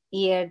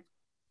ir de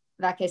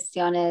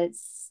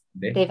vacaciones.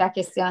 Me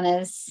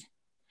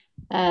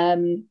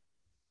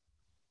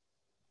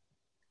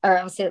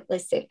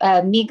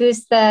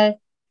gusta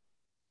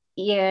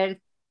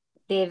ir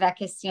de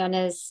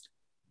vacaciones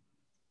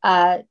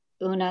a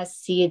una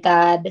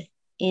ciudad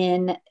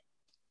en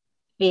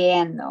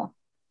verano.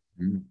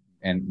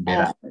 En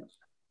verano.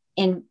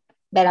 En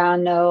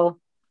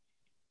verano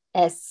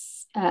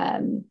es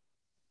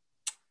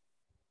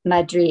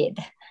Madrid.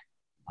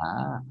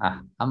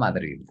 A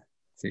Madrid.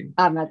 Sí.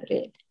 A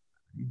Madrid.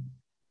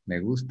 Me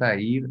gusta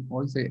ir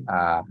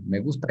a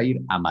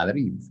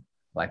Madrid.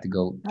 Like to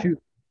go to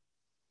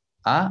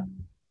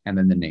and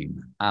then the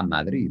name. A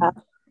Madrid.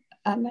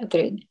 A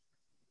Madrid.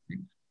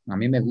 A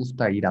mí me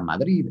gusta ir a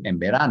Madrid en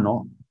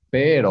verano,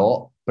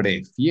 pero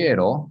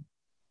prefiero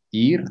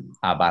ir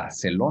a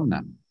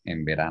Barcelona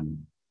en verano.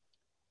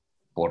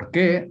 ¿Por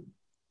qué?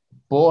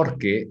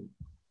 Porque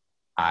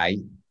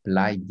hay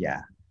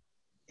playa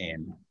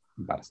en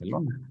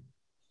Barcelona.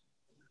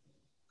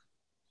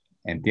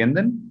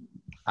 ¿Entienden?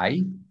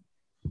 ¿Hay?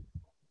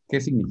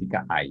 ¿Qué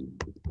significa hay?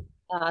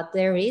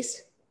 There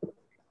is.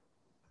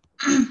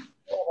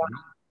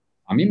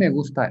 A mí me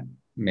gusta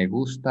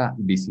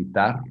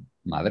visitar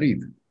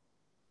Madrid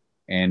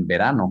en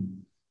verano,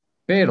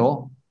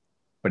 pero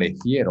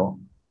prefiero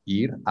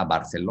ir a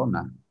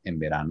Barcelona en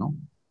verano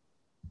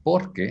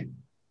porque,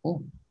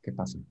 ¿qué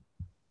pasa?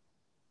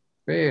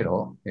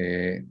 Pero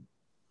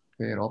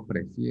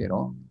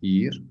prefiero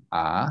ir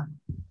a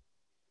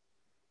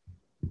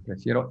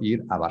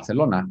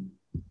Barcelona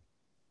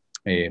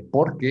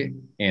porque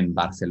en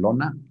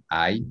Barcelona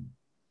hay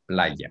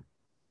playa.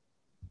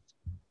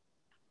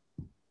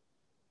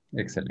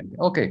 Excelente.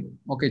 Ok,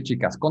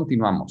 chicas,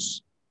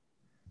 continuamos.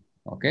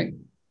 Ok.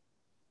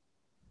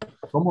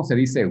 ¿Cómo se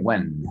dice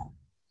when?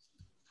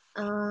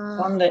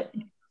 ¿Cuándo?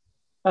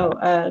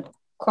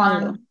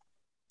 ¿Cuándo?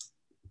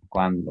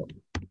 Cuando.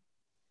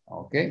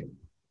 Ok.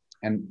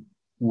 And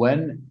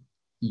when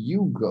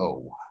you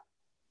go.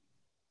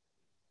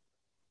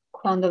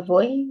 ¿Cuándo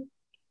voy?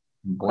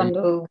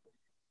 Cuando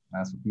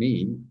That's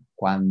me.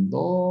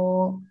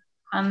 Cuando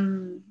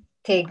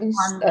te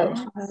gusta.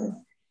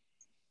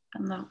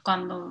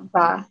 Cuando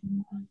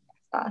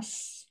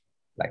Vas.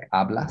 like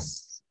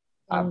hablas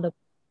Cuando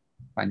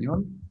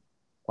español.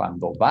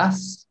 Cuando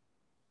vas.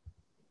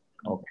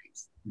 Ok.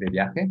 De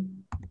viaje.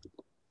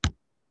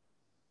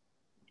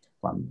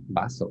 Cuando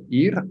vas. So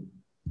ir.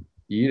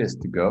 Ir is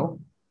to go.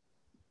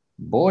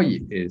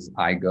 Voy is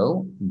I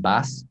go.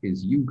 Vas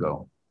is you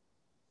go.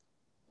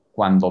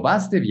 Cuando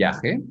vas de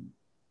viaje.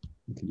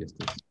 Aquí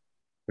esto es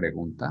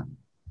pregunta.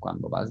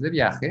 Cuando vas de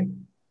viaje.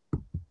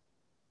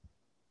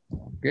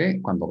 Ok.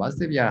 Cuando vas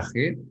de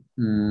viaje.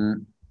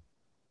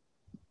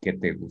 ¿Qué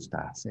te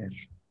gusta hacer?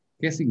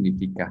 ¿Qué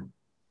significa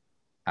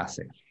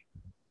hacer?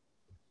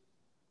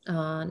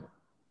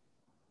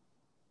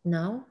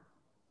 no.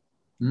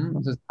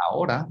 Entonces,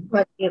 ahora,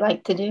 What do you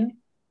like to do?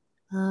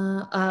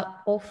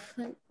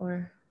 Often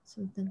or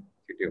something.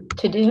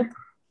 To do?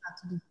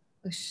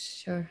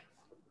 Sure.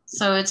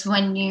 So it's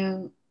when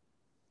you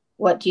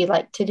What do you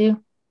like to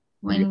do?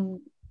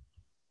 when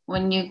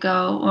you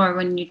go or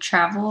when you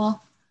travel,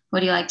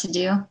 what do you like to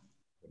do?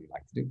 What do you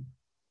like to do?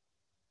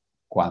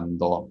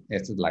 Cuando,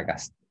 esta es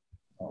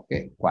Ok,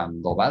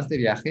 cuando vas de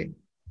viaje,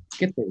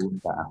 ¿qué te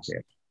gusta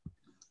hacer?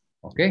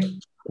 Ok,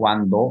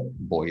 cuando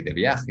voy de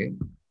viaje,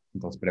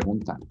 entonces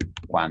pregunta,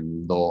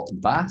 cuando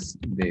vas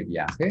de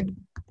viaje,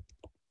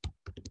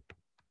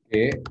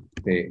 ¿qué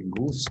te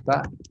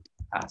gusta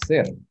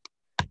hacer?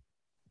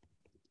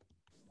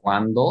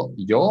 Cuando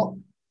yo,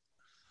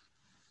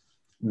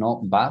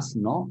 no, vas,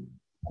 no.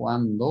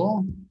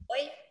 Cuando Voy.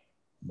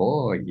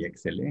 voy,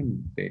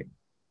 excelente.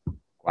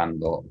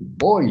 Cuando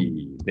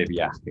voy de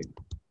viaje.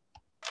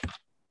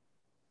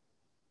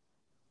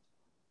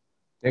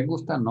 ¿Te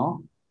gusta,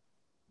 no?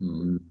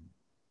 Mm,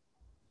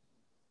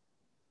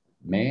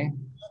 Me, Me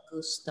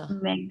gusta.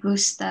 Me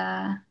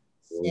gusta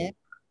Hacer.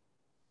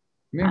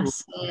 me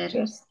gusta,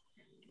 hacer.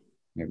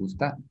 me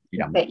gusta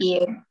ir a Gusta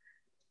ir.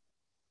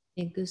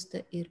 Me gusta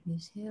ir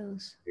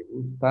museos. me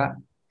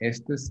gusta.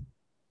 Esto es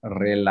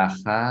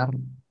relajar.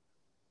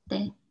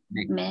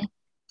 Me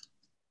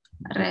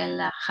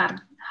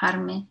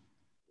relajarme.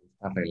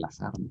 A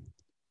relajarme.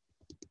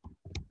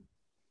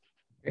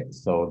 Okay,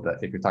 so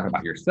if you're talking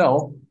about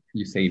yourself,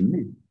 you say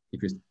me.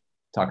 If you're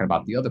talking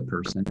about the other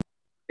person,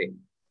 te.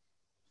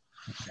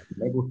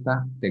 Le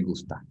gusta, te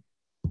gusta.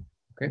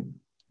 Okay?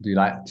 Do you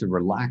like to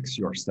relax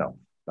yourself?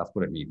 That's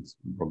what it means.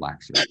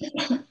 Relax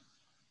yourself.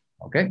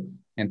 Okay?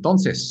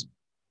 Entonces,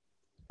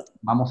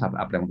 vamos a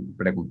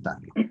preguntar.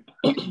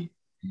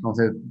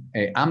 Entonces,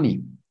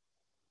 Ami,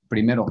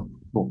 primero,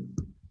 tú,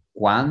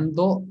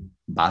 ¿cuándo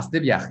vas de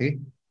viaje?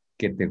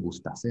 ¿Qué te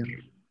gusta hacer?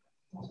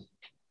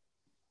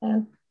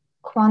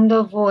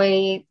 Cuando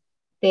voy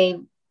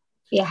de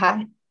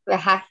viajar,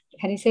 how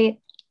do you say it?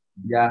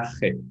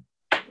 Viaje.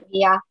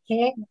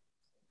 Viaje,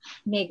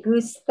 me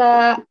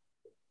gusta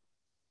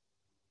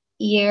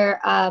ir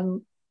a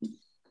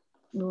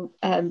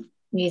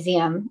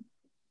museum,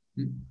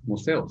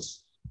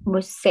 Museos.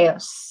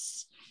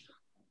 museos.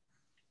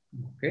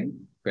 Ok,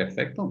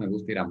 perfecto. Me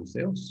gusta ir a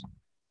museos.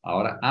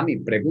 Ahora, Ami,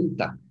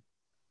 pregunta.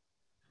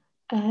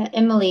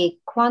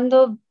 Emily,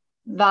 cuando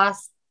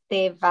vas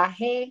de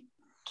viaje,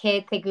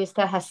 ¿qué te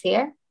gusta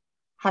hacer?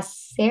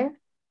 Hacer,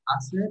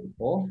 Hacer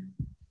o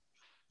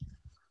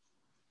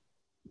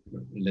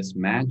this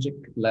magic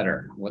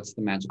letter. What's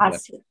the magic letter?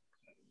 hacer,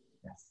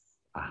 Yes.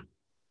 Ah,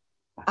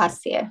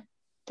 hacer. hacer.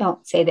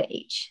 Don't say the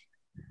H.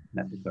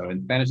 So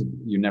in Spanish,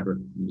 you never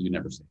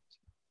say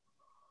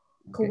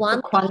it. Okay.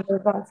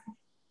 Cuando,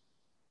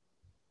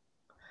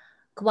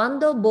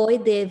 cuando voy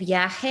de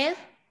viaje,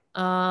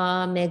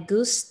 me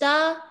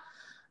gusta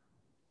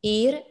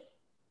ir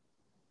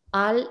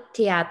al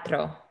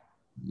teatro.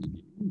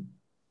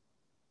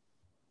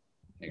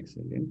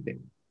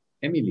 Excelente.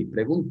 Emily,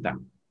 pregunta.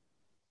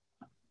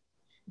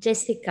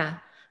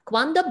 Jessica,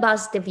 cuando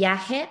vas de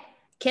viaje,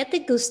 ¿qué te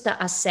gusta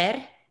hacer?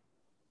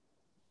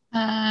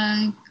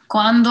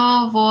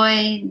 Cuando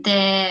voy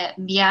de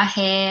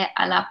viaje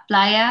a la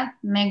playa,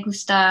 me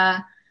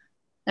gusta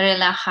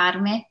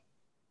relajarme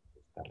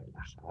Para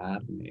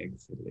relajarme,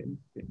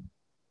 excelente.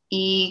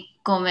 y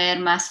comer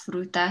más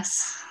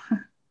frutas.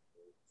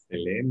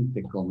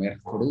 Excelente, comer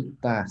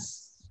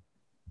frutas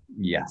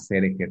y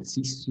hacer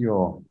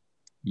ejercicio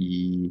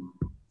y,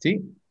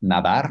 sí,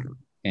 nadar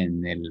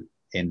en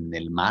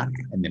el mar,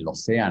 en el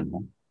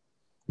océano.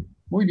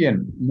 Muy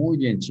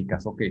bien,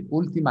 chicas. Ok,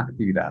 última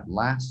actividad,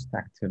 last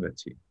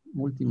activity.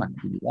 Última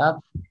actividad.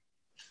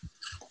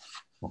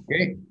 Ok,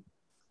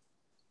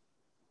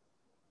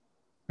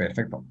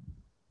 perfecto.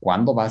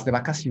 ¿Cuándo vas de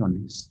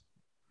vacaciones?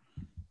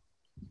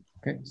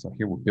 Okay, so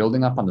here we're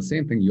building up on the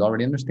same thing. You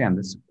already understand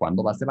this.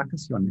 ¿Cuándo vas de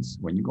vacaciones?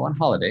 When you go on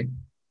holiday.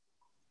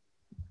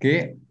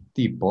 ¿Qué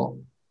tipo,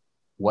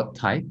 what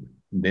type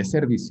de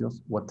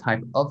servicios, what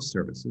type of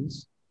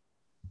services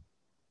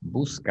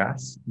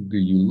buscas, do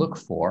you look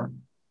for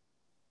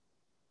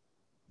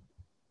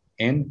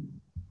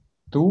en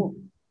tu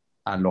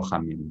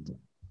alojamiento?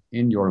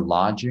 In your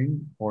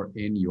lodging or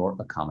in your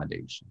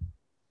accommodation?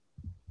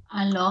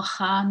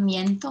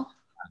 Alojamiento.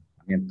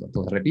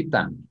 Entonces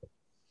repitan,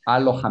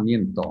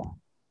 alojamiento.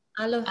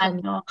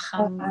 Alojamiento.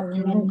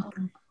 Alojamiento.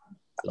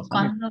 Alojamiento.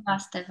 Cuando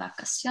vas de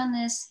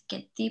vacaciones,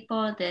 ¿qué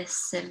tipo de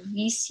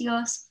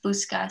servicios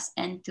buscas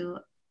en tu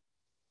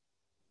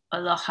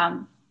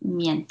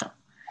alojamiento?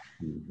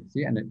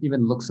 See, and it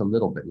even looks a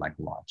little bit like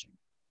lodging.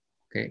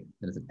 Okay,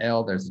 there's an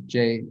L, there's a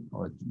J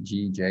or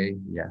G, J,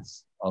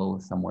 yes, O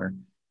somewhere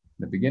in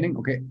the beginning.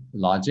 Okay,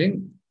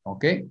 lodging.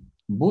 Okay,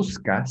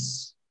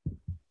 buscas,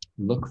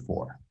 look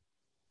for.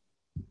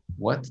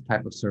 What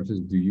type of services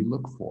do you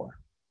look for?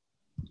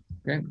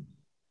 Okay,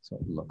 so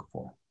look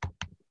for.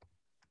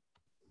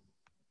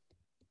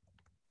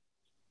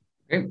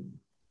 Okay,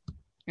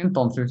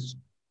 entonces,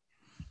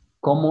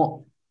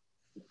 ¿cómo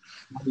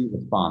do you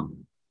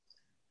respond?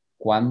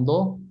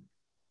 ¿Cuándo?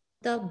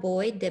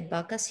 Voy de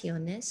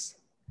vacaciones.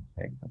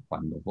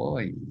 ¿Cuándo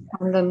voy?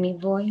 Cuando me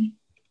voy,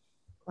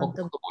 Cuando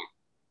 ¿Cuándo voy?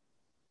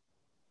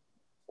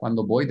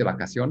 ¿Cuándo voy de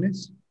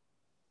vacaciones?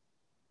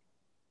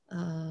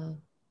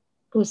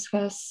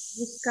 buscas,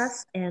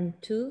 buscas en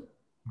tu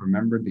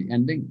Remember the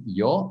ending.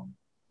 Yo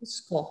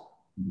busco.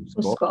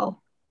 busco.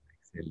 busco.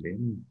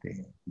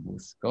 Excelente.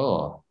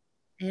 Busco.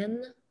 En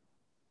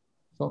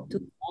So,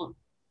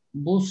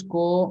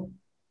 busco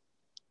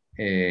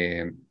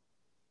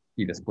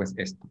y después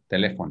esto,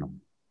 teléfono,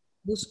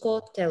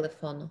 Busco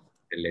teléfono.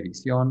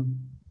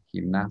 televisión,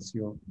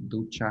 gimnasio,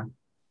 ducha.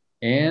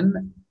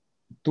 En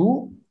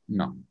tú,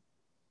 no.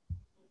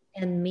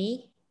 En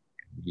mi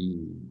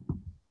Y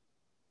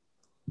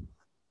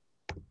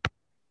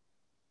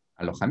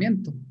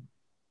alojamiento.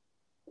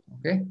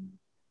 ¿Ok?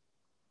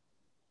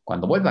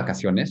 Cuando voy de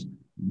vacaciones,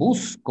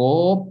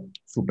 busco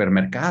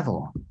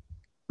supermercado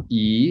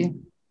y,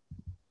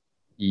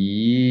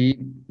 y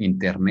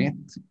internet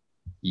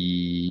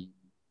y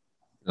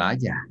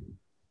playa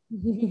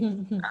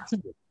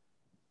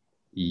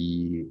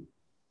y,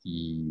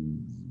 y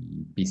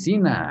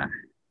piscina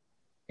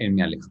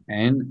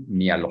en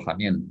mi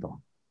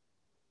alojamiento.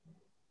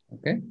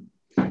 ¿Ok?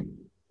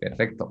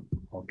 Perfecto.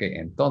 Ok,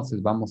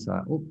 entonces vamos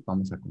a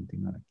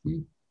continuar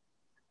aquí.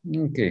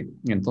 Ok,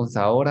 entonces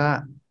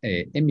ahora,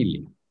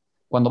 Emily,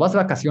 cuando vas de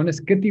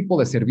vacaciones, ¿qué tipo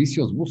de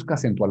servicios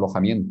buscas en tu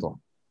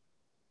alojamiento?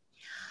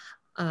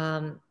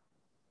 Am,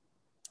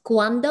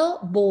 cuando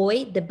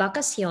voy de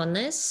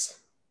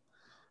vacaciones,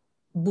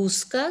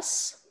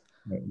 buscas,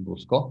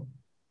 Busco.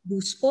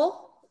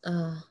 busco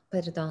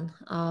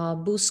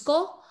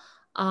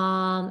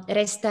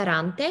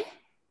restaurante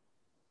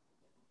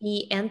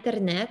y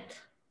internet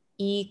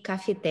y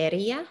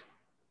cafetería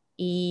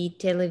y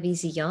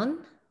televisión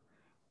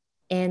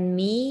en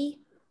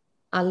mi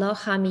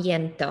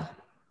alojamiento.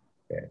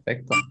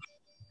 Perfecto.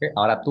 Ok,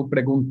 ahora tu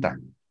pregunta.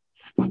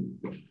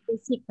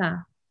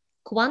 Jessica,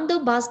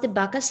 ¿cuándo vas de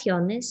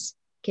vacaciones?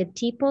 ¿Qué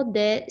tipo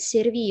de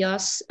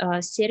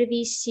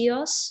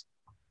servicios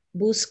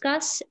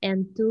buscas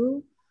en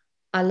tu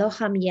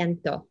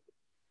alojamiento?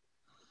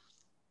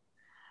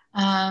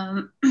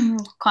 Um,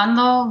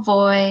 Cuando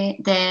voy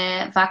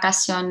de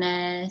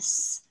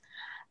vacaciones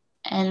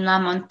en la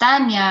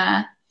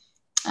montaña,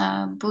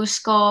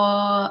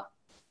 busco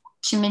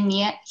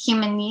Chimenea.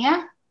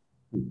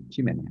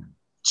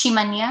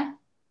 chimenea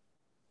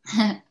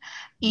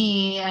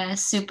y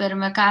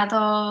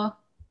supermercado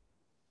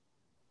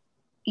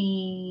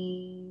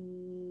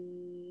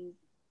y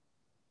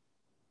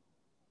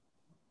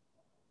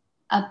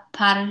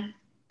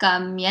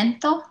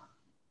aparcamiento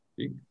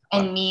Sí.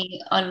 en mi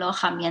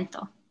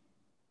alojamiento.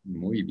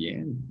 Muy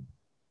bien.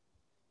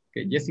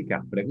 Ok,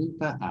 Jessica,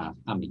 pregunta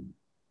a mí.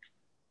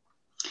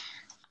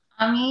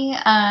 A mí,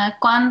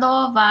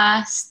 cuando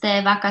vas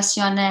de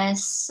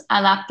vacaciones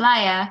a la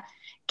playa,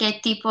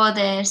 ¿qué tipo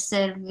de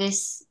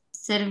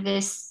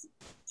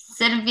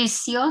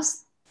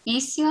servicios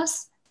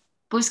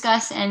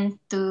buscas en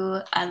tu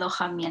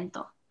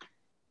alojamiento?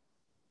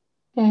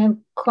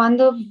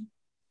 Cuando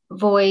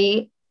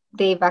voy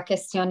de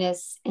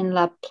vacaciones en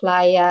la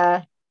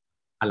playa,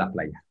 A la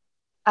playa.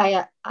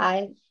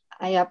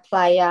 a la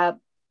playa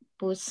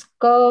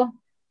busco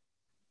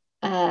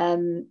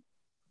um,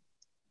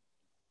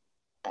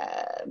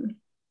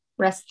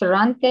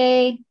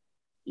 restaurante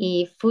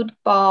y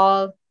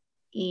fútbol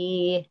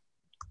y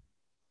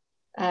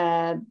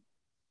uh,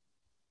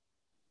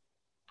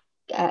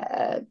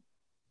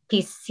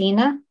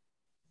 piscina,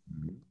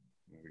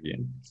 Muy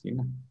bien,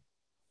 piscina.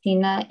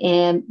 piscina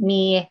en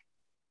mi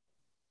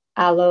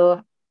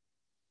alo-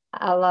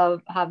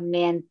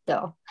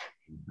 alojamiento.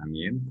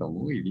 Entrenamiento,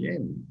 muy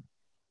bien.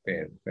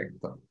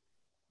 Perfecto.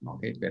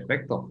 Ok,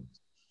 perfecto.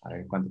 A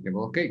ver cuánto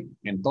tiempo. Ok,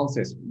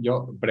 entonces,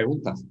 yo,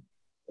 preguntas.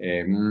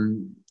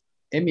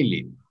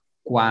 Emily,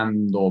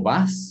 cuando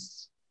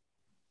vas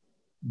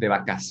de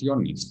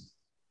vacaciones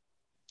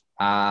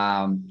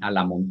a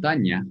la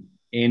montaña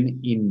en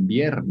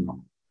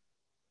invierno,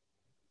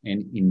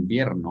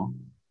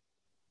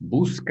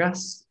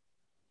 buscas,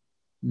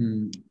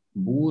 mm,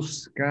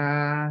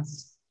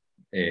 buscas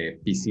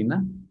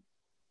piscina,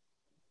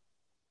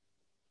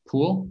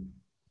 pool,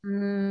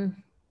 Mm,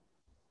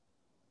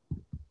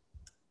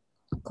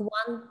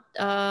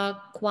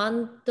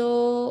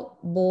 cuando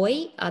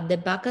voy de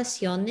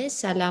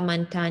vacaciones a la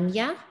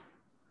montaña,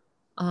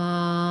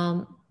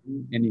 um,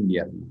 en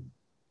invierno.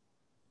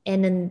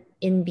 en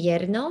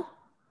invierno,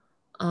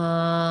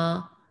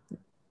 ah,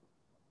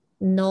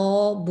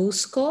 no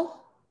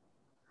busco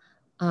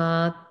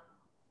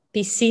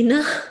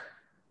piscina,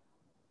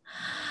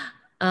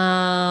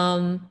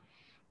 um,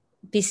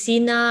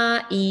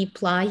 piscina y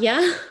playa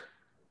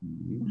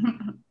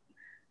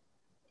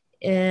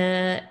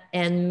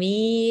en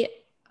mi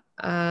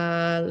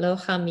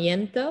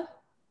alojamiento.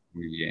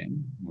 Muy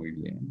bien, muy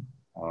bien.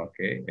 Ok,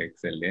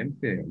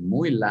 excelente.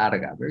 Muy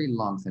larga, very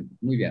long sentence.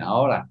 Muy bien.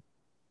 Ahora,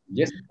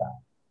 Jessica,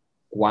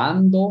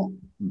 ¿cuándo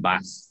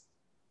vas?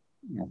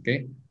 Ok.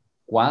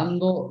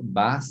 ¿Cuándo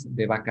vas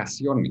de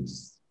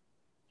vacaciones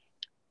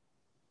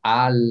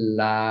a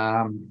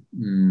la,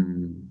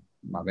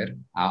 a ver,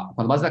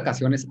 cuando vas de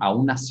vacaciones a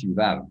una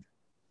ciudad?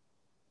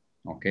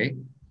 Ok.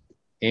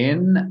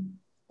 En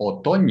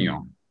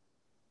otoño,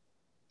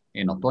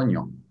 en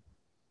otoño,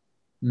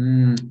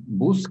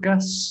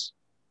 ¿buscas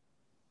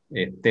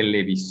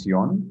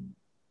televisión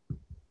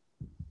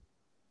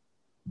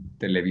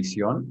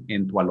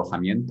en tu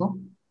alojamiento?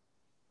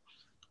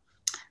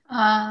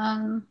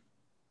 Um,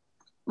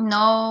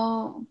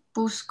 No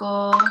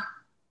busco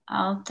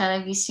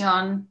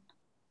televisión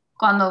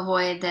cuando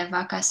voy de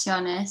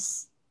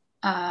vacaciones,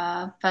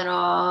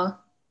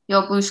 pero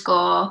yo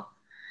busco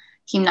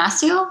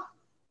gimnasio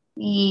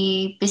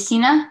y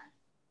piscina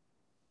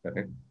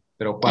Perfecto.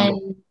 Pero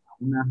en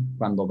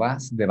cuando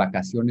vas de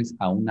vacaciones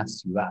a una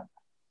ciudad,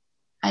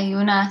 hay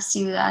una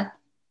ciudad.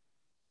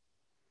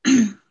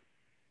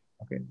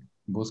 ¿ok?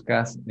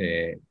 Buscas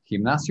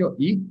gimnasio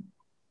y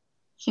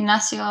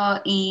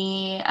Gimnasio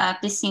y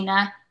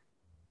piscina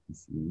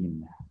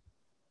piscina.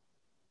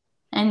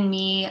 en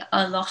mi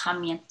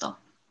alojamiento.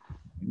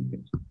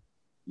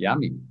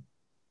 Yummy.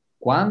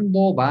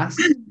 ¿Cuándo vas?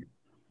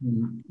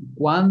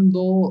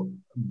 ¿Cuándo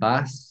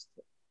vas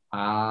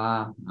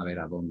a ver,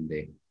 ¿a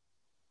dónde?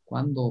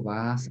 ¿Cuándo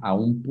vas a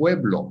un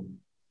pueblo?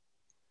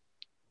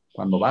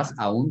 Cuando vas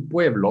a un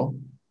pueblo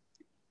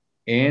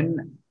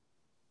en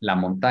la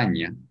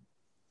montaña,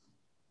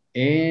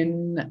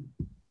 en,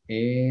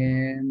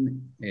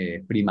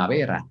 en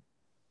primavera,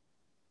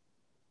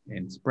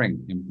 en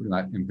spring,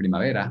 en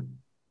primavera,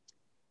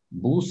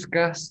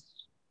 buscas,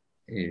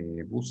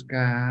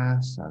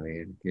 buscas, a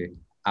ver, qué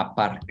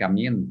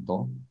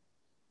aparcamiento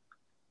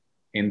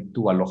en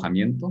tu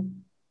alojamiento.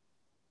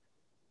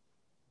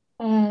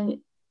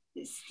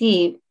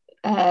 Sí,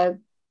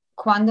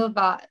 cuando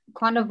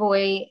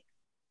voy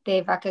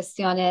de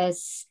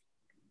vacaciones,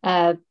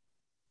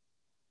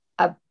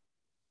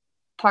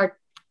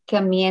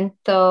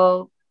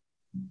 aparcamiento,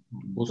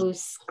 Bus-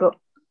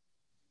 busco,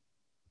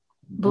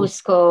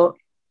 bus-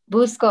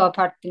 busco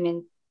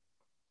apartamento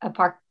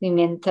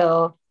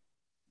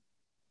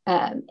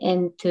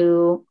en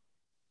tu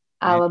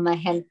en,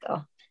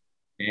 alojamiento,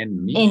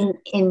 en mi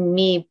en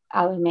mi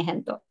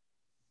alojamiento,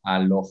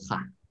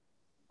 aloja.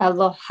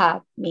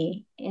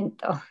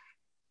 alojamiento.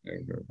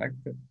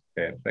 Perfecto,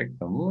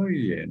 perfecto, muy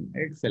bien,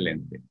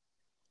 excelente.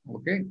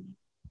 Ok,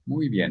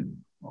 muy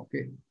bien.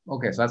 Okay,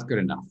 okay, so that's good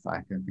enough.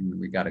 I think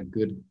we got a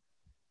good,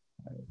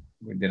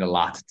 we did a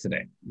lot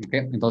today.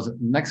 Okay, entonces,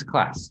 next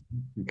class.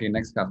 Okay,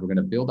 next class, we're going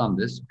to build on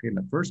this. Okay, in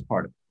the first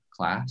part of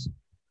class.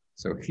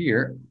 So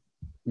here,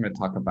 I'm going to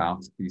talk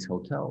about these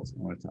hotels.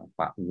 I want to talk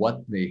about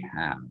what they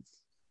have.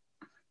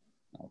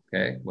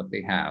 Okay, what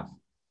they have.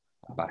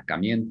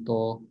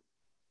 Aparcamiento,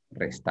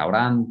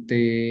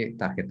 restaurante,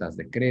 tarjetas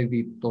de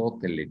crédito,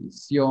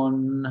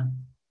 televisión,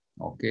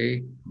 ok,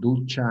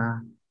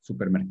 ducha,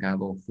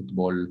 supermercado,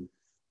 fútbol,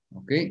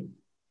 ok.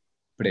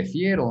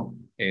 Prefiero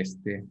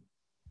este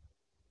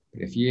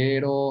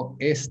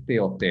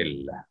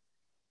hotel.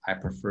 I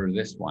prefer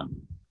this one.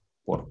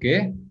 ¿Por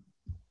qué?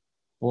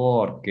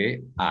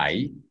 Porque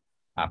hay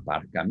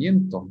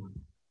aparcamiento.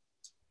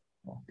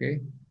 Ok,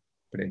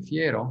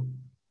 prefiero,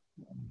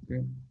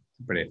 okay.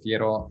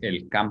 Prefiero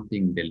el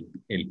camping del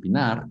El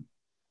Pinar,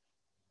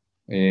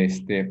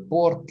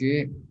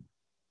 porque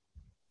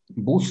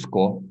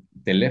busco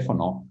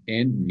teléfono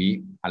en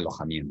mi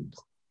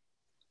alojamiento.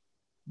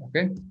 ¿Ok?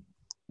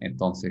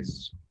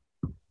 Entonces,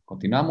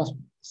 continuamos.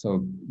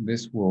 So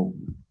this will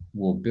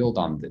build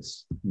on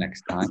this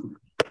next time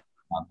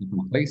on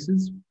different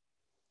places.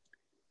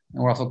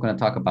 And we're also going to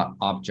talk about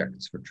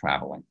objects for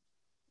traveling.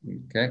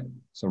 Okay,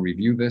 so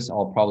review this.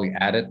 I'll probably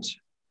add it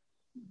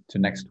to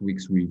next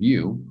week's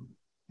review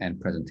and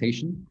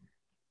presentation.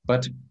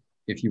 But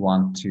if you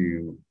want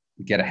to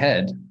get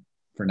ahead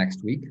for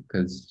next week,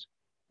 because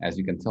as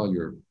you can tell,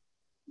 you're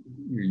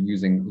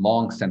using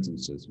long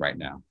sentences right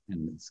now,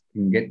 and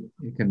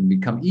it can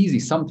become easy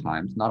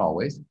sometimes, not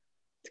always,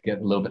 to get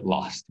a little bit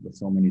lost with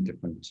so many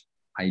different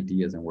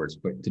ideas and words.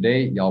 But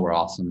today, y'all were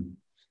awesome.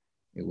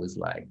 It was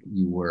like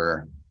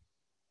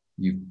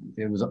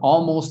it was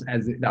almost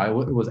as if,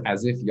 it was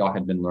as if y'all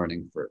had been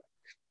learning for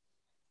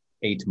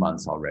 8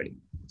 months already.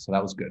 So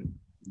that was good,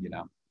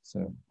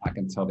 So I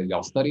can tell that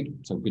y'all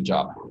studied. So good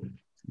job.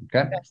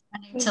 Okay. I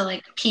need to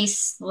like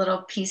piece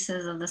little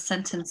pieces of the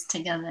sentence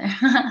together.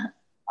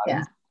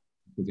 Yeah.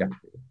 Because you have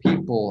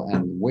people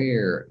and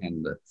where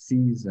and the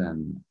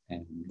season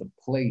and the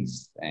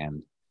place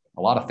and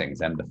a lot of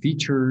things and the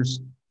features,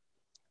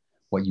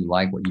 what you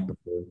like, what you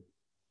prefer.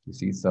 You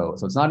see, so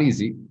it's not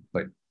easy,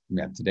 but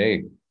yeah,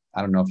 today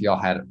I don't know if y'all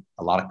had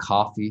a lot of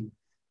coffee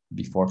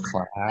before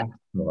class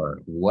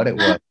or what it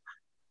was,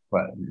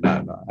 but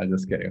no, I'm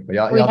just kidding.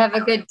 But We have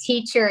a good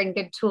teacher and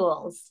good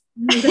tools.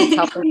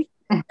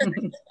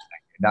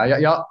 Now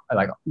y'all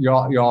like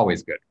you're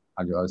always good.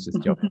 I was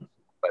just joking,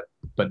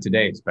 but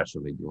today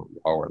especially you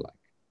all were like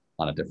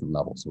on a different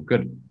level. So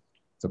good.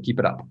 So keep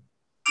it up.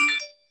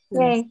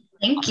 Okay.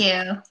 Thank you.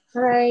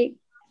 All right.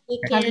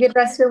 Have a good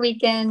rest of your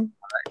weekend.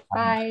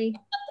 Bye.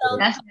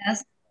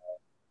 Gracias.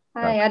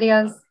 Bye.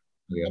 Adios.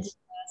 Adios.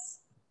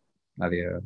 Adios.